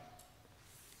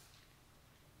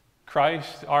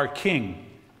 Christ, our King,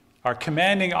 our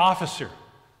commanding officer.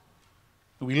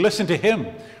 We listen to him.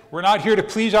 We're not here to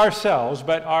please ourselves,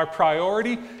 but our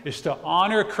priority is to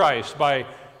honor Christ by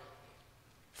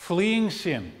fleeing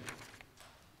sin,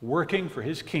 working for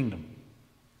his kingdom.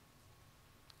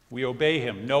 We obey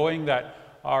him, knowing that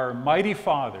our mighty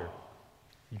Father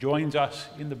joins us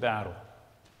in the battle.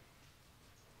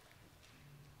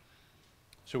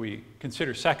 So we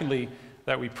consider, secondly,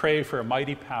 that we pray for a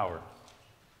mighty power.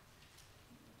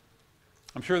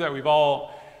 I'm sure that we've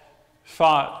all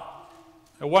thought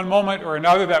at one moment or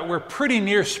another that we're pretty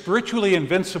near spiritually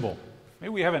invincible. Maybe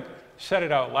we haven't said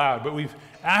it out loud, but we've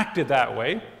acted that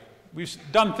way. We've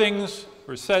done things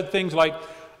or said things like,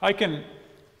 I can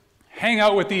hang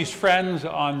out with these friends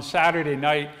on Saturday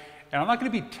night and I'm not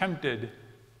going to be tempted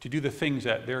to do the things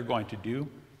that they're going to do.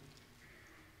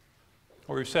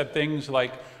 Or we've said things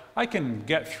like, I can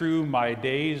get through my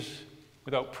days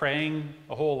without praying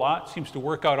a whole lot. Seems to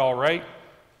work out all right.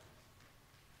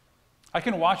 I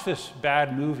can watch this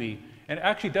bad movie and it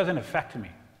actually doesn't affect me.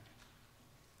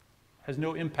 Has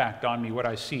no impact on me what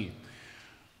I see.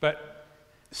 But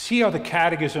see how the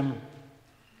Catechism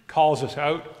calls us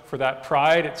out for that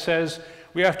pride. It says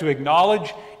we have to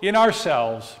acknowledge in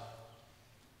ourselves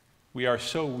we are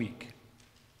so weak.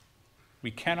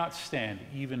 We cannot stand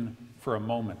even for a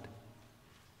moment.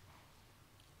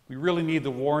 We really need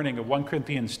the warning of 1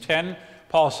 Corinthians 10.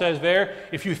 Paul says there,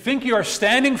 if you think you are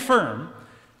standing firm,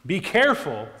 be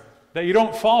careful that you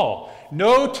don't fall.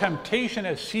 No temptation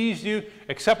has seized you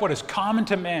except what is common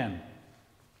to man.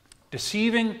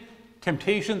 Deceiving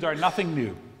temptations are nothing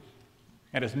new.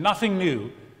 And it's nothing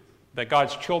new that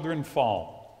God's children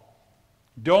fall.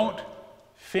 Don't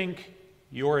think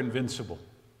you're invincible,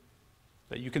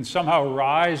 that you can somehow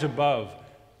rise above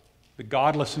the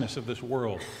godlessness of this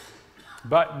world.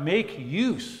 But make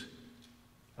use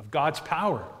of God's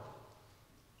power.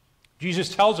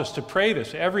 Jesus tells us to pray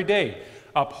this every day.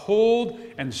 Uphold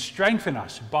and strengthen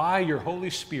us by your Holy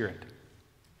Spirit.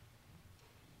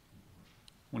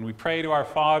 When we pray to our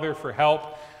Father for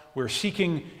help, we're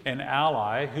seeking an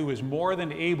ally who is more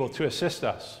than able to assist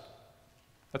us.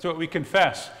 That's what we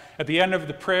confess. At the end of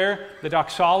the prayer, the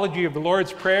doxology of the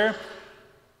Lord's Prayer,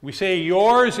 we say,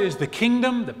 yours is the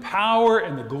kingdom, the power,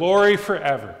 and the glory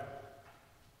forever.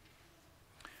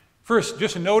 First,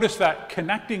 just notice that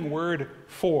connecting word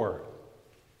for.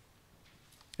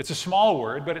 It's a small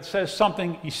word, but it says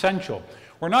something essential.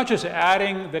 We're not just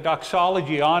adding the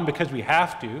doxology on because we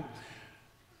have to.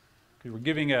 We're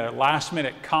giving a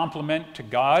last-minute compliment to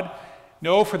God.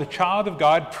 No, for the child of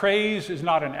God, praise is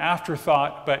not an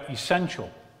afterthought, but essential.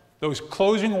 Those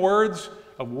closing words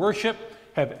of worship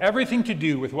have everything to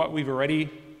do with what we've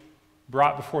already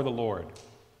brought before the Lord.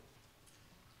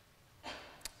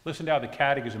 Listen to how the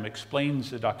Catechism explains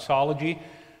the doxology. It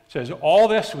says, all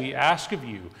this we ask of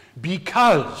you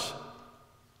because,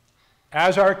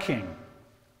 as our King,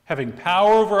 having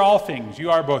power over all things,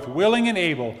 you are both willing and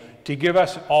able to give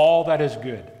us all that is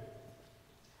good.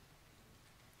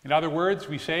 In other words,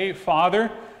 we say,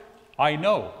 Father, I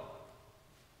know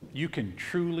you can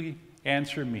truly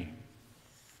answer me.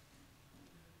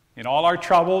 In all our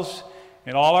troubles,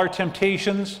 in all our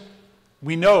temptations,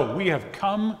 we know we have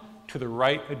come to the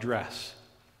right address.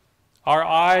 Our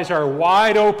eyes are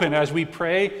wide open as we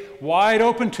pray, wide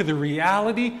open to the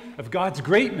reality of God's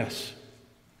greatness,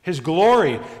 His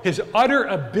glory, His utter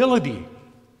ability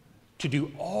to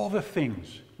do all the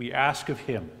things we ask of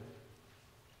Him.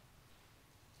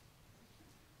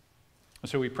 And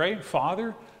so we pray,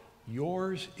 Father,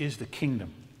 yours is the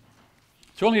kingdom.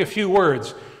 It's only a few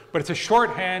words, but it's a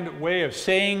shorthand way of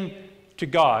saying to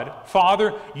God,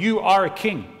 Father, you are a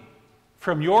king.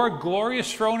 From your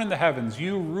glorious throne in the heavens,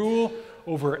 you rule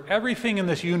over everything in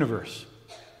this universe.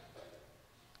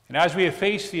 And as we have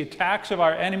faced the attacks of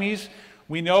our enemies,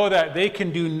 we know that they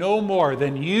can do no more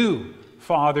than you,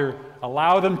 Father,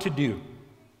 allow them to do.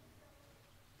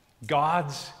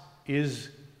 God's is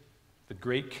the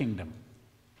great kingdom.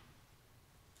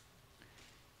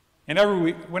 And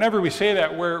whenever we say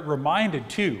that, we're reminded,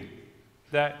 too,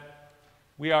 that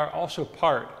we are also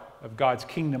part of God's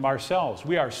kingdom ourselves.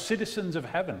 We are citizens of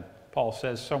heaven, Paul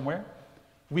says somewhere.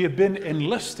 We have been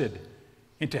enlisted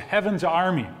into heaven's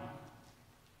army.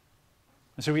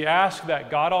 And so we ask that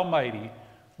God Almighty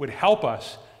would help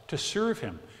us to serve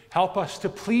Him, help us to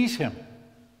please Him.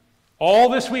 All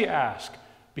this we ask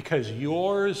because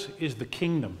yours is the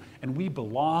kingdom and we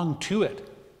belong to it.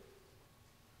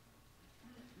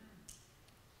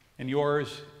 And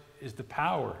yours is the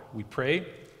power. We pray.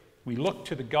 We look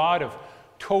to the God of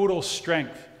total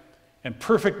strength and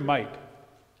perfect might.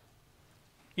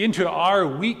 Into our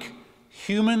weak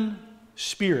human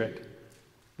spirit,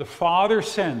 the Father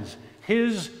sends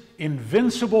His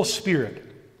invincible Spirit.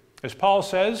 As Paul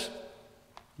says,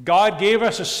 God gave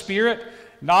us a spirit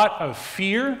not of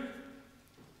fear,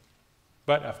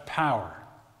 but of power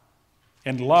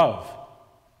and love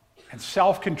and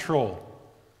self-control.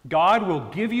 God will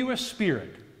give you a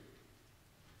spirit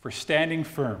for standing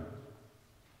firm.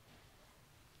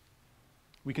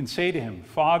 We can say to Him,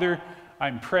 Father,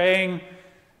 I'm praying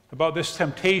about this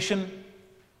temptation,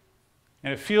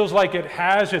 and it feels like it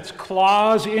has its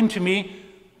claws into me,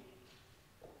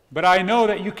 but I know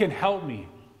that you can help me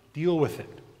deal with it.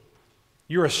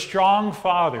 You're a strong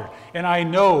Father, and I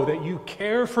know that you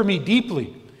care for me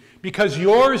deeply because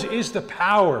yours is the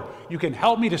power. You can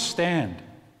help me to stand.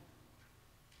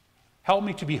 Help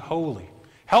me to be holy.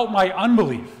 Help my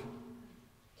unbelief.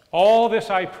 All this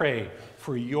I pray,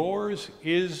 for yours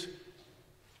is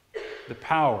the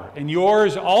power, and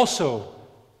yours also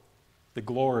the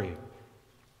glory.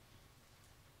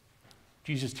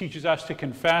 Jesus teaches us to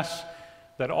confess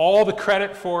that all the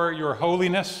credit for your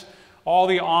holiness, all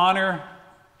the honor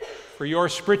for your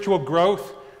spiritual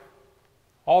growth,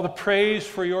 all the praise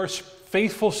for your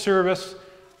faithful service,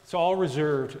 it's all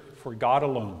reserved for God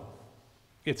alone.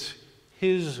 It's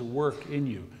His work in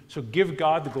you. So give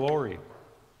God the glory.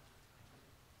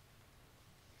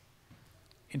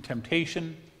 In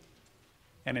temptation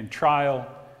and in trial,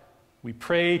 we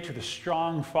pray to the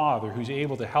strong Father who's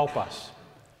able to help us.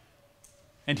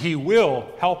 And He will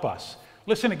help us.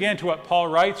 Listen again to what Paul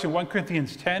writes in 1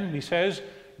 Corinthians 10. He says,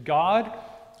 God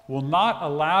will not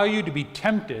allow you to be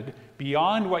tempted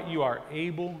beyond what you are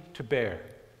able to bear.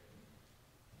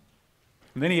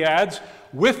 And then he adds,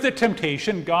 with the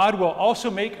temptation, God will also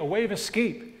make a way of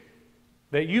escape,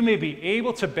 that you may be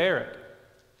able to bear it.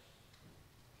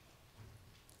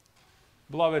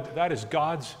 Beloved, that is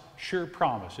God's sure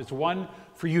promise. It's one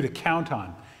for you to count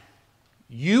on.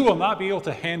 You will not be able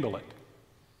to handle it,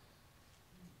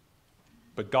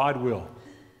 but God will.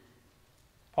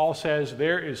 Paul says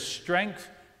there is strength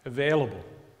available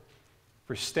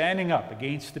for standing up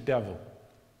against the devil.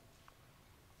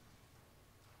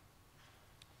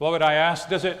 Beloved, I ask,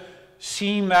 does it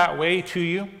seem that way to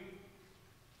you?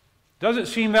 Does it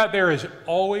seem that there is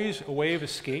always a way of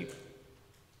escape?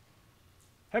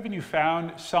 Haven't you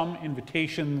found some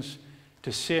invitations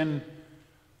to sin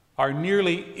are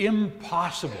nearly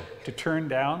impossible to turn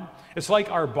down? It's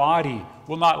like our body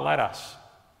will not let us.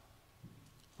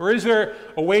 Or is there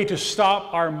a way to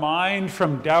stop our mind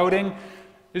from doubting?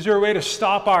 Is there a way to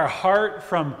stop our heart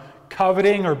from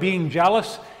coveting or being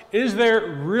jealous? Is there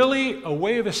really a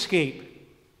way of escape?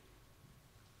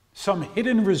 Some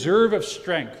hidden reserve of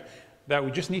strength that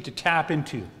we just need to tap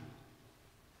into?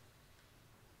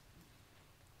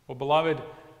 Well, beloved,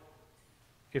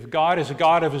 if God is a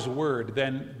God of His Word,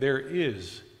 then there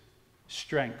is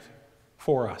strength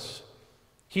for us.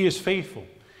 He is faithful.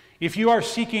 If you are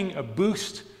seeking a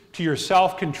boost to your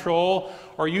self-control,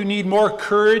 or you need more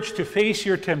courage to face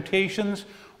your temptations,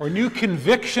 or new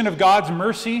conviction of God's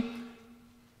mercy,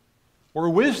 or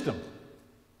wisdom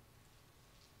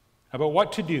about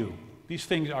what to do, these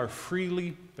things are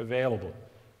freely available.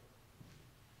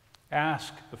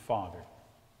 Ask the Father.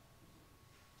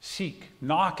 Seek,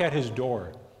 knock at His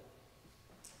door.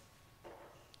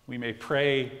 We may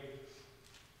pray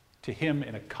to Him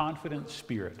in a confident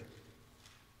spirit.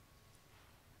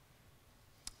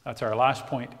 That's our last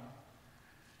point.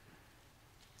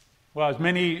 Well, as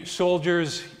many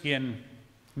soldiers in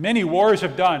many wars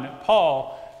have done,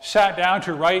 Paul sat down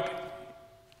to write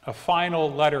a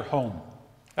final letter home.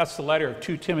 That's the letter of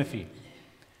 2 Timothy.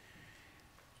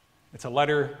 It's a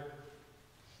letter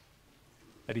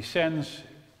that he sends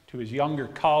to his younger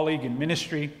colleague in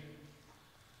ministry.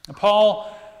 And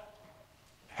Paul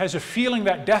has a feeling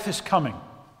that death is coming.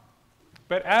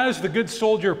 But as the good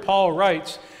soldier Paul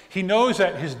writes, he knows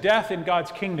that his death in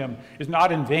God's kingdom is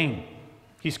not in vain.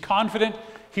 He's confident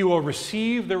he will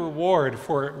receive the reward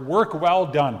for work well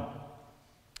done.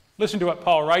 Listen to what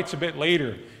Paul writes a bit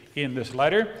later in this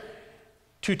letter,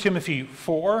 2 Timothy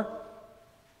 4.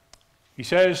 He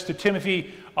says to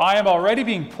Timothy, I am already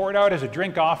being poured out as a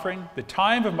drink offering. The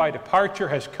time of my departure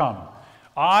has come.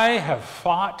 I have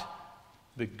fought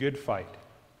the good fight.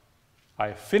 I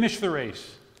have finished the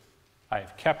race. I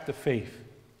have kept the faith.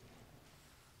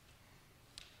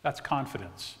 That's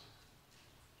confidence.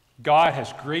 God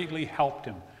has greatly helped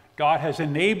him. God has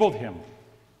enabled him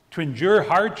to endure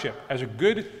hardship as a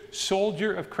good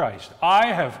soldier of Christ. I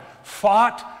have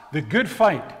fought the good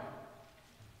fight.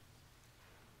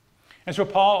 And so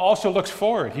Paul also looks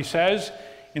forward. He says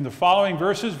in the following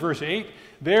verses, verse 8,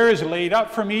 there is laid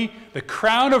up for me the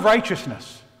crown of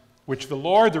righteousness, which the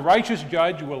Lord, the righteous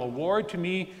judge, will award to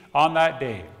me on that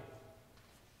day.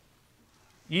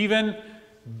 Even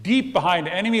deep behind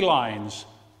enemy lines,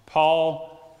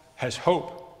 Paul has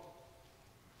hope.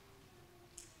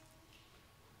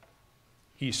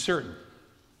 He's certain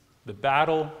the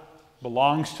battle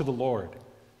belongs to the Lord.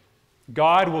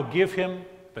 God will give him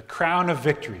the crown of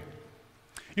victory.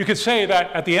 You could say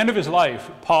that at the end of his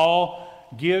life, Paul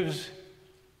gives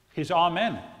his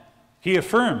amen. He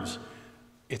affirms,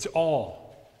 it's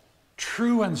all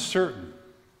true and certain,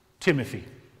 Timothy.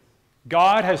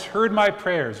 God has heard my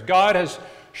prayers. God has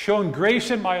shown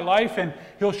grace in my life, and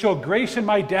he'll show grace in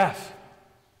my death.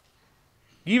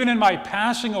 Even in my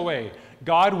passing away,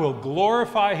 God will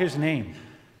glorify his name.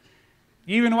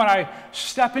 Even when I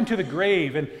step into the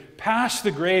grave and past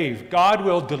the grave, God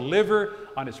will deliver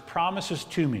on his promises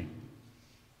to me.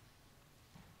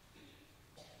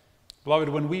 Beloved,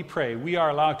 when we pray, we are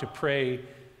allowed to pray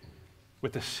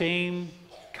with the same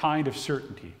kind of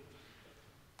certainty.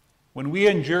 When we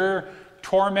endure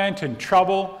torment and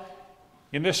trouble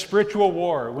in this spiritual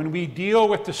war, when we deal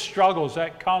with the struggles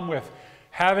that come with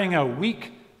having a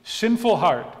weak, sinful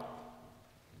heart,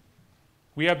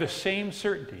 we have the same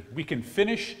certainty. We can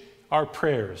finish our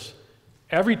prayers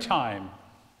every time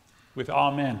with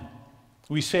Amen.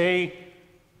 We say,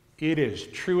 it is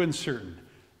true and certain.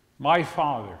 My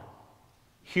Father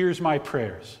hears my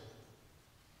prayers.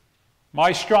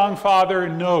 My strong Father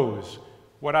knows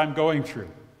what I'm going through.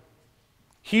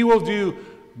 He will do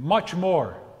much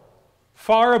more,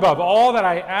 far above all that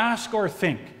I ask or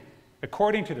think,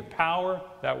 according to the power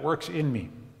that works in me.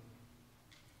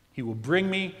 He will bring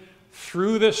me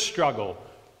through this struggle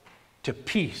to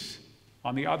peace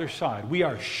on the other side. We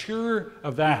are sure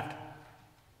of that.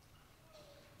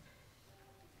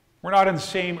 We're not in the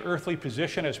same earthly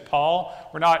position as Paul.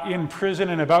 We're not in prison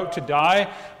and about to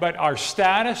die, but our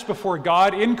status before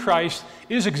God in Christ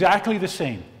is exactly the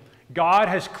same. God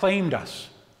has claimed us,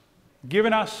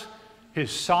 given us his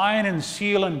sign and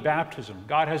seal in baptism.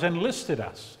 God has enlisted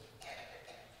us,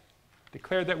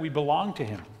 declared that we belong to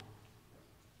him.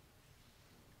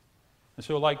 And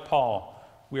so, like Paul,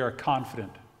 we are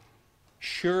confident,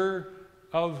 sure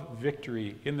of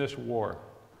victory in this war,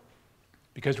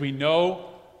 because we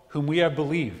know whom we have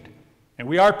believed, and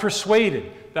we are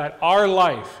persuaded that our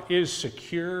life is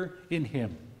secure in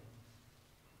him.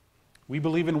 We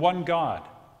believe in one God,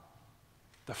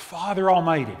 the Father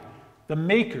Almighty, the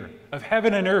maker of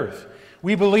heaven and earth.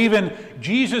 We believe in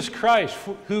Jesus Christ,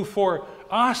 who for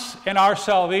us and our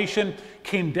salvation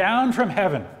came down from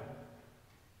heaven.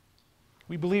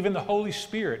 We believe in the Holy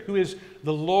Spirit, who is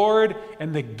the Lord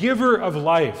and the giver of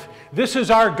life. This is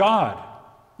our God.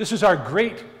 This is our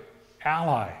great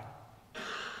ally.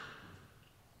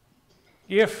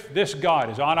 If this God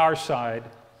is on our side,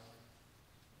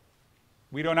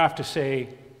 we don't have to say,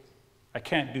 I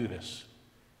can't do this.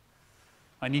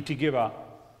 I need to give up.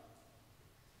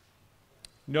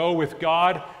 No, with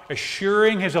God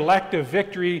assuring his elect of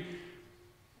victory,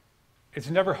 it's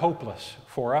never hopeless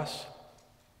for us.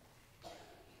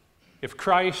 If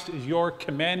Christ is your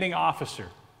commanding officer,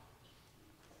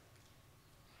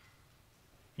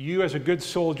 you as a good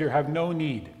soldier have no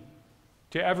need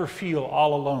to ever feel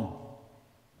all alone.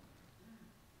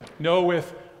 No,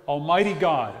 with Almighty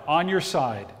God on your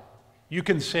side, you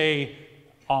can say,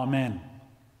 Amen.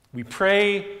 We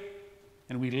pray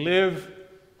and we live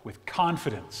with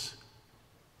confidence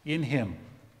in him.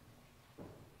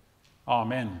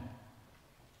 Amen.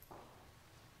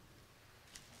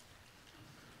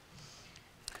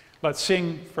 Let's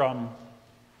sing from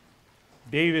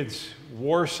David's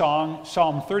war song,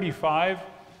 Psalm 35,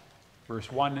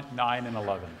 verse 1, 9, and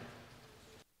 11.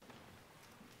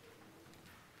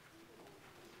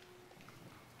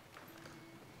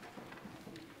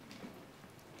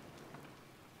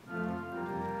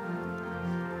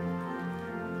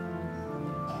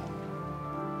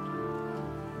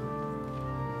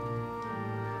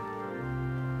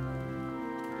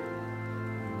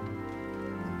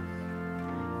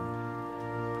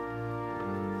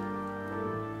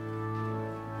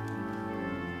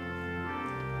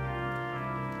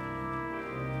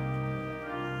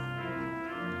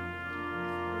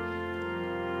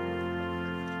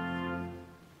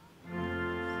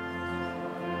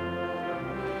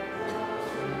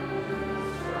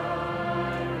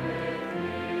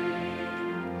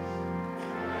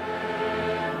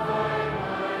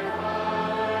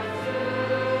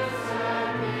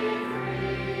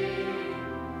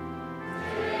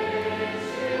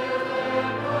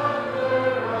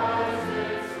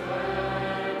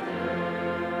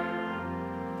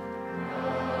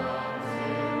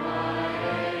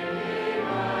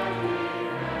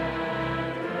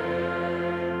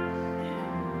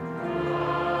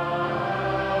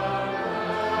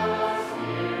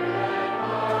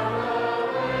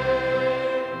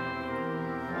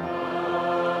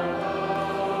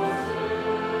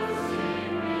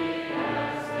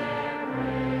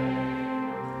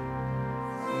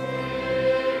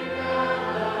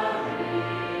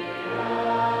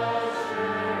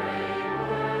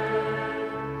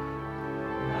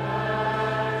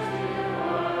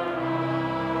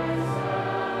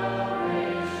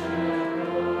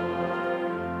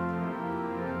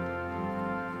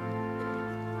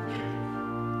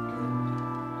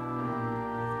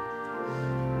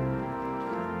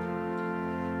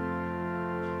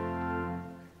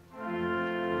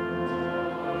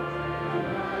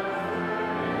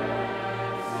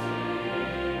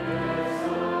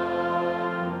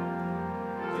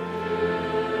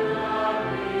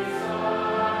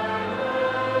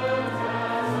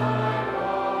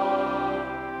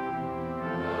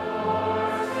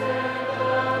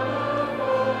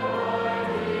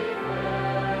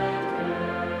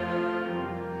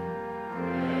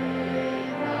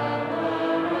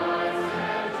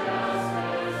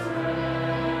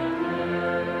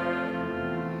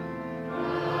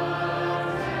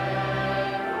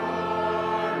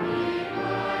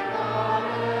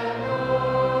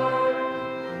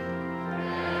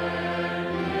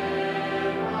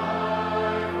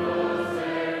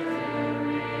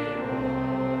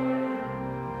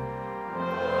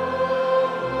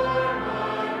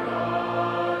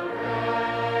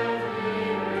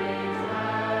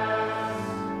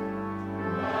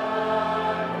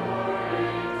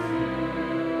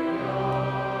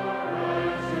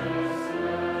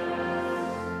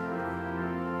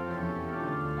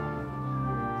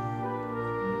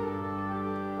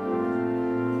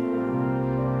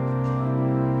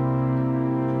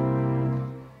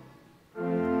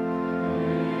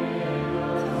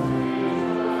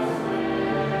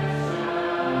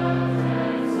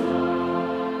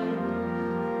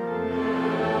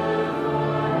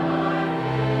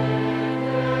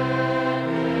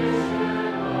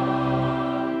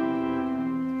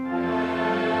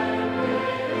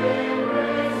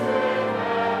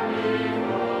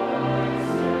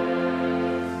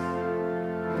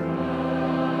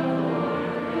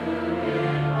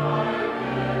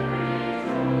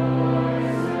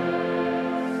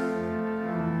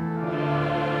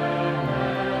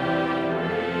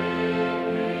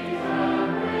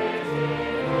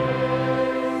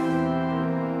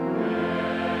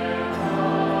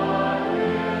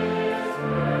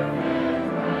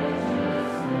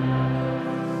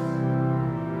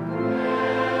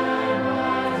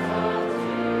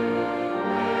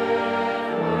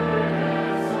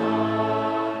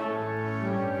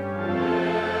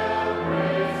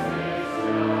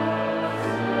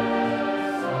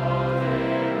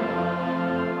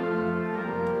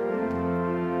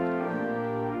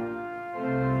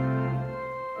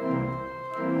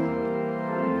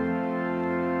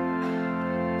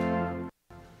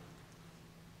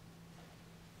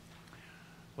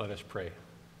 Let us pray.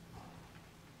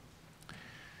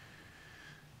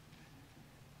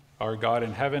 Our God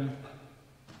in heaven,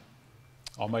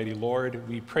 Almighty Lord,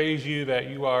 we praise you that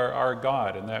you are our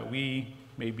God and that we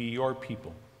may be your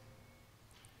people.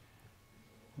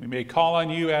 We may call on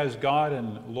you as God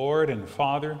and Lord and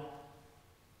Father.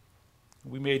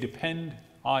 We may depend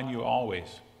on you always.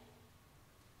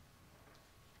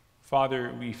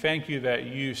 Father, we thank you that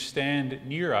you stand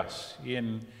near us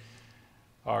in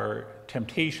our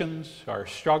temptations, our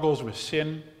struggles with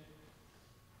sin,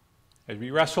 as we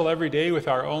wrestle every day with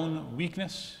our own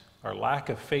weakness, our lack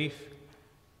of faith,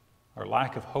 our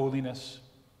lack of holiness.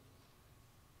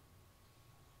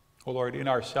 Oh Lord, in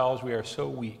ourselves we are so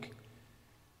weak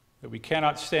that we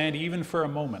cannot stand even for a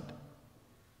moment.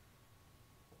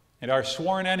 And our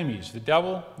sworn enemies, the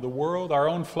devil, the world, our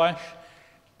own flesh,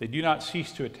 they do not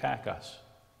cease to attack us.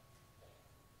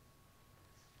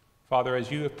 Father,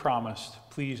 as you have promised,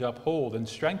 please uphold and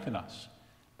strengthen us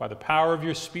by the power of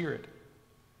your Spirit.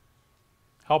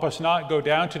 Help us not go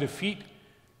down to defeat,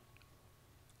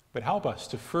 but help us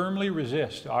to firmly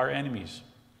resist our enemies.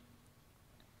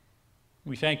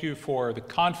 We thank you for the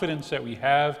confidence that we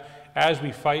have as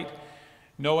we fight,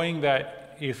 knowing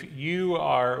that if you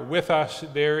are with us,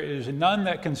 there is none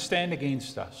that can stand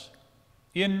against us.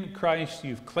 In Christ,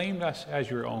 you've claimed us as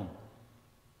your own.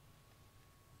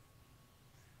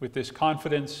 With this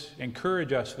confidence,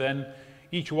 encourage us then,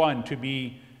 each one, to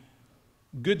be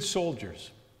good soldiers,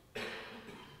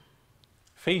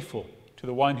 faithful to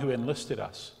the one who enlisted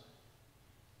us,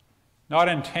 not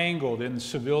entangled in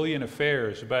civilian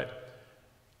affairs, but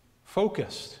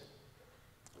focused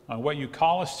on what you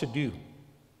call us to do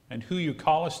and who you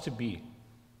call us to be.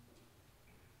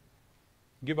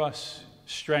 Give us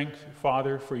strength,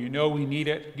 Father, for you know we need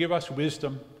it. Give us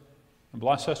wisdom and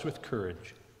bless us with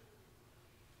courage.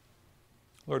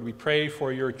 Lord, we pray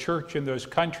for your church in those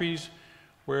countries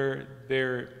where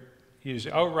there is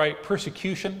outright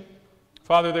persecution.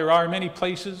 Father, there are many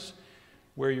places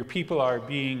where your people are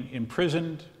being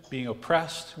imprisoned, being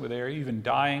oppressed, where they are even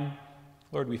dying.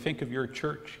 Lord, we think of your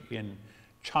church in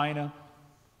China.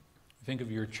 We think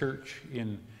of your church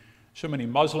in so many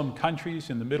Muslim countries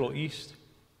in the Middle East.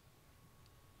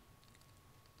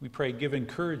 We pray, give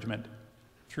encouragement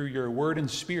through your word and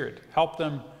spirit. Help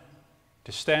them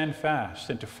to stand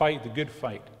fast and to fight the good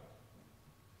fight.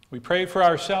 We pray for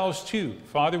ourselves too.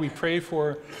 Father, we pray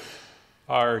for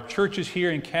our churches here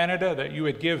in Canada, that you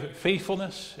would give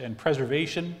faithfulness and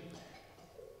preservation,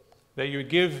 that you would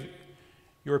give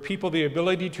your people the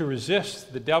ability to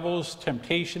resist the devil's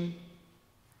temptation,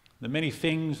 the many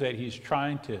things that he's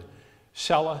trying to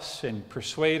sell us and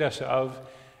persuade us of.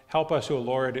 Help us, O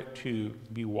Lord, to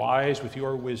be wise with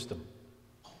your wisdom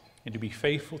and to be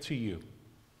faithful to you.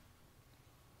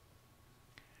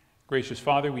 Gracious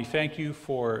Father, we thank you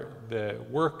for the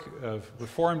work of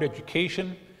Reformed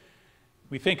education.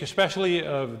 We think especially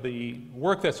of the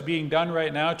work that's being done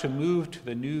right now to move to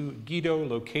the new Guido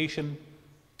location.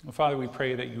 Father, we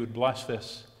pray that you would bless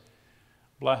this.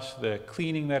 Bless the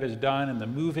cleaning that is done and the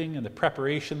moving and the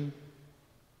preparation.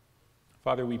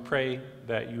 Father, we pray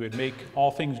that you would make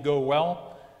all things go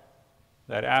well,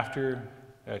 that after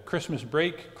Christmas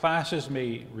break, classes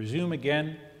may resume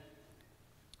again.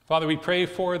 Father, we pray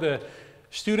for the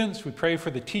students, we pray for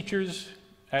the teachers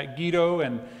at Guido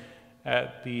and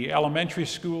at the elementary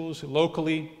schools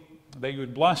locally, that you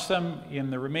would bless them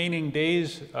in the remaining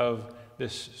days of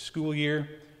this school year,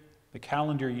 the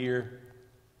calendar year,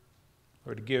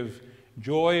 or to give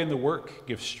joy in the work,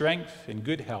 give strength and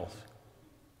good health.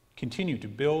 Continue to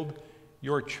build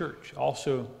your church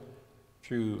also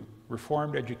through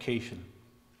Reformed education.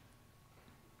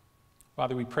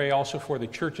 Father, we pray also for the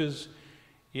churches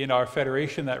in our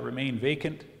federation that remain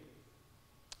vacant.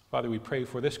 Father, we pray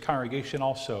for this congregation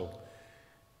also,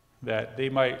 that they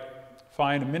might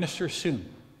find a minister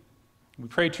soon. We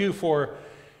pray too for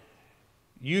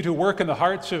you to work in the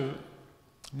hearts of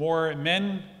more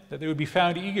men, that they would be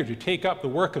found eager to take up the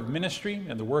work of ministry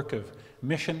and the work of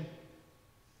mission.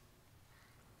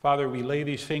 Father, we lay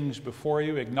these things before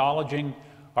you, acknowledging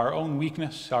our own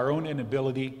weakness, our own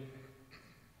inability.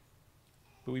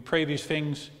 But we pray these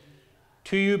things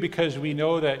to you because we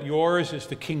know that yours is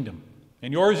the kingdom,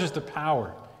 and yours is the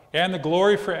power and the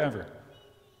glory forever.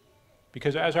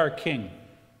 Because as our King,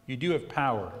 you do have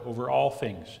power over all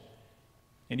things,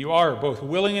 and you are both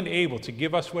willing and able to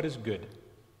give us what is good.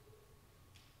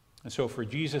 And so for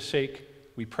Jesus' sake,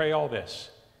 we pray all this.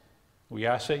 We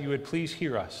ask that you would please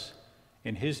hear us.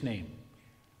 In his name,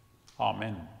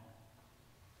 amen.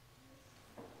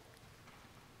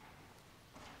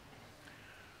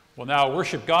 Well, We'll now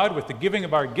worship God with the giving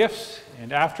of our gifts,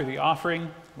 and after the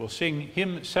offering, we'll sing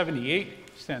hymn 78,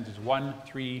 stanzas 1,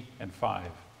 3, and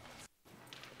 5.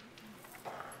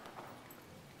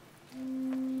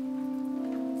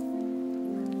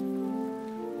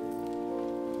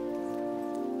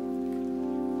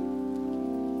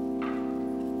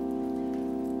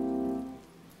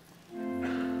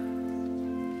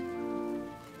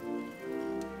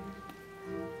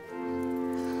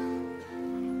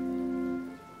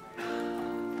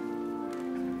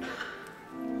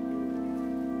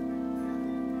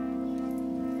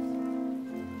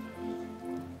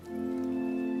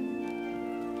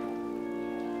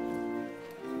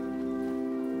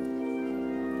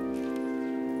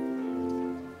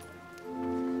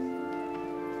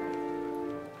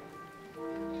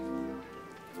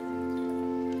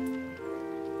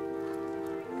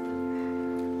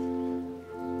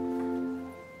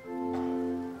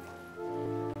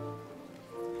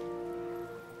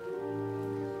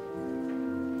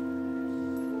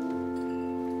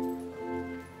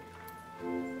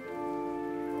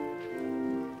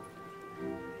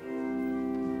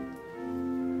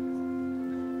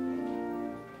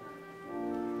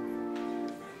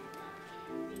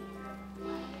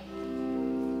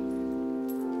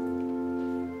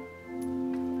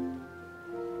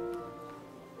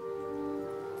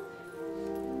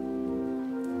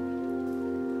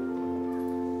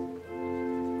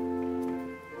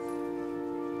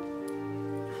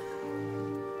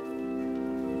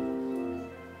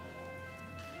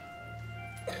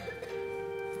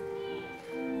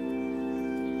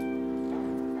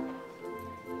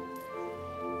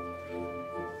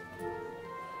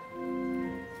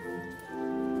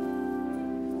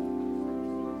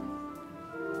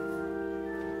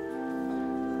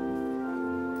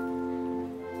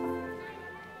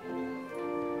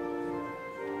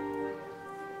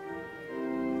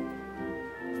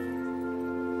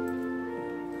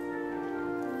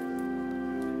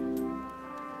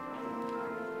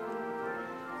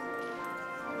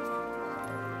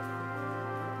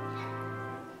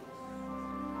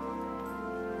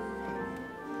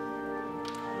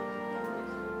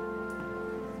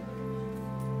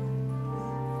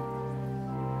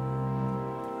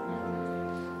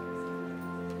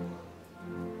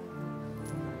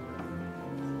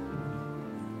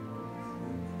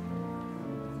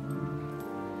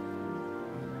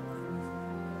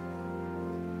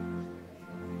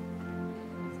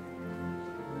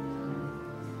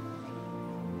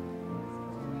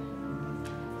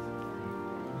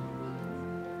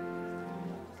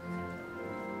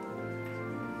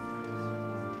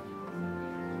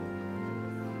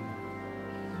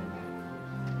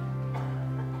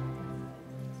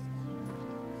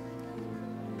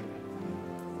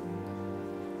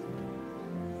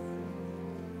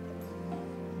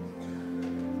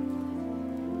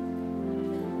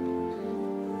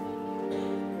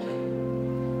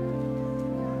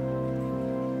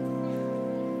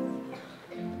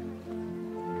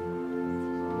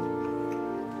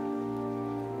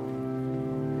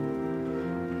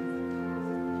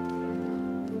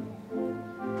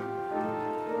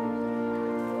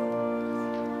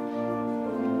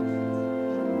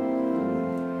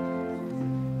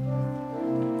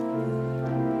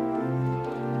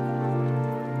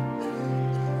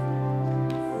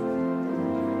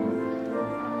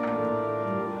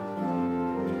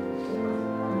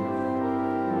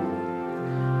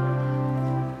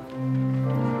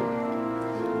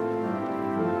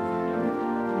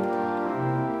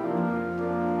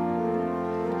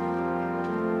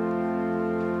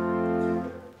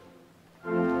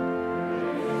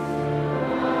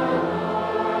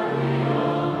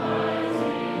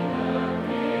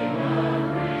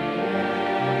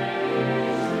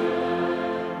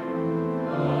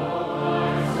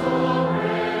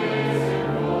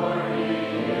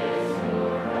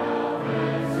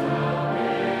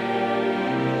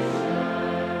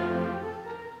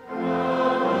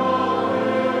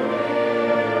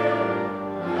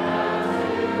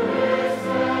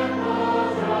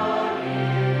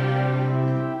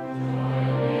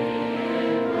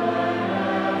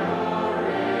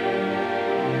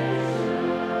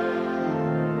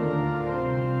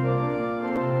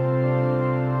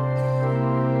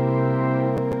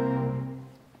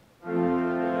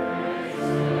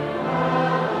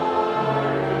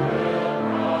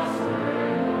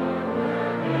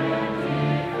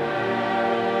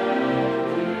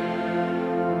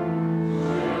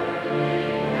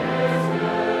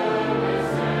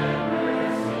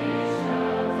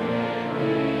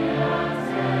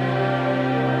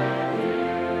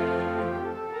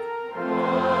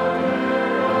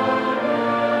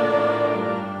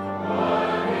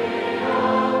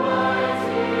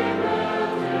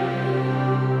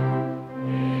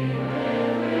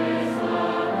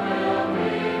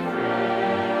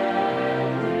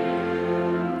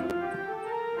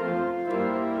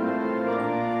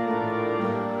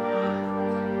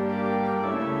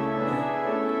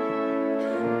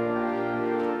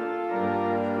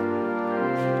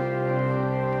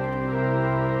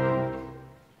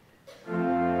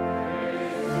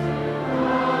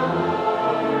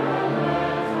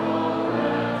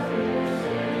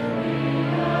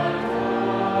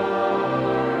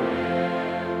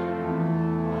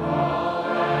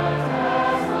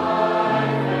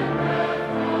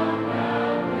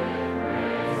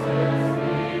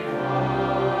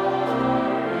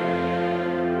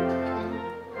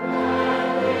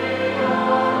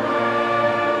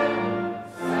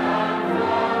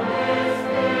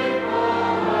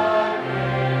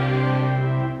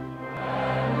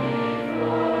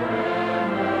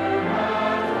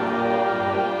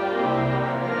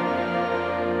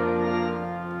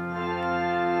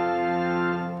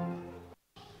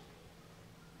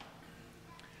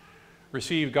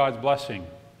 receive God's blessing.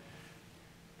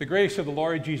 The grace of the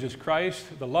Lord Jesus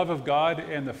Christ, the love of God,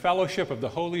 and the fellowship of the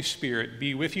Holy Spirit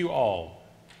be with you all.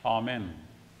 Amen.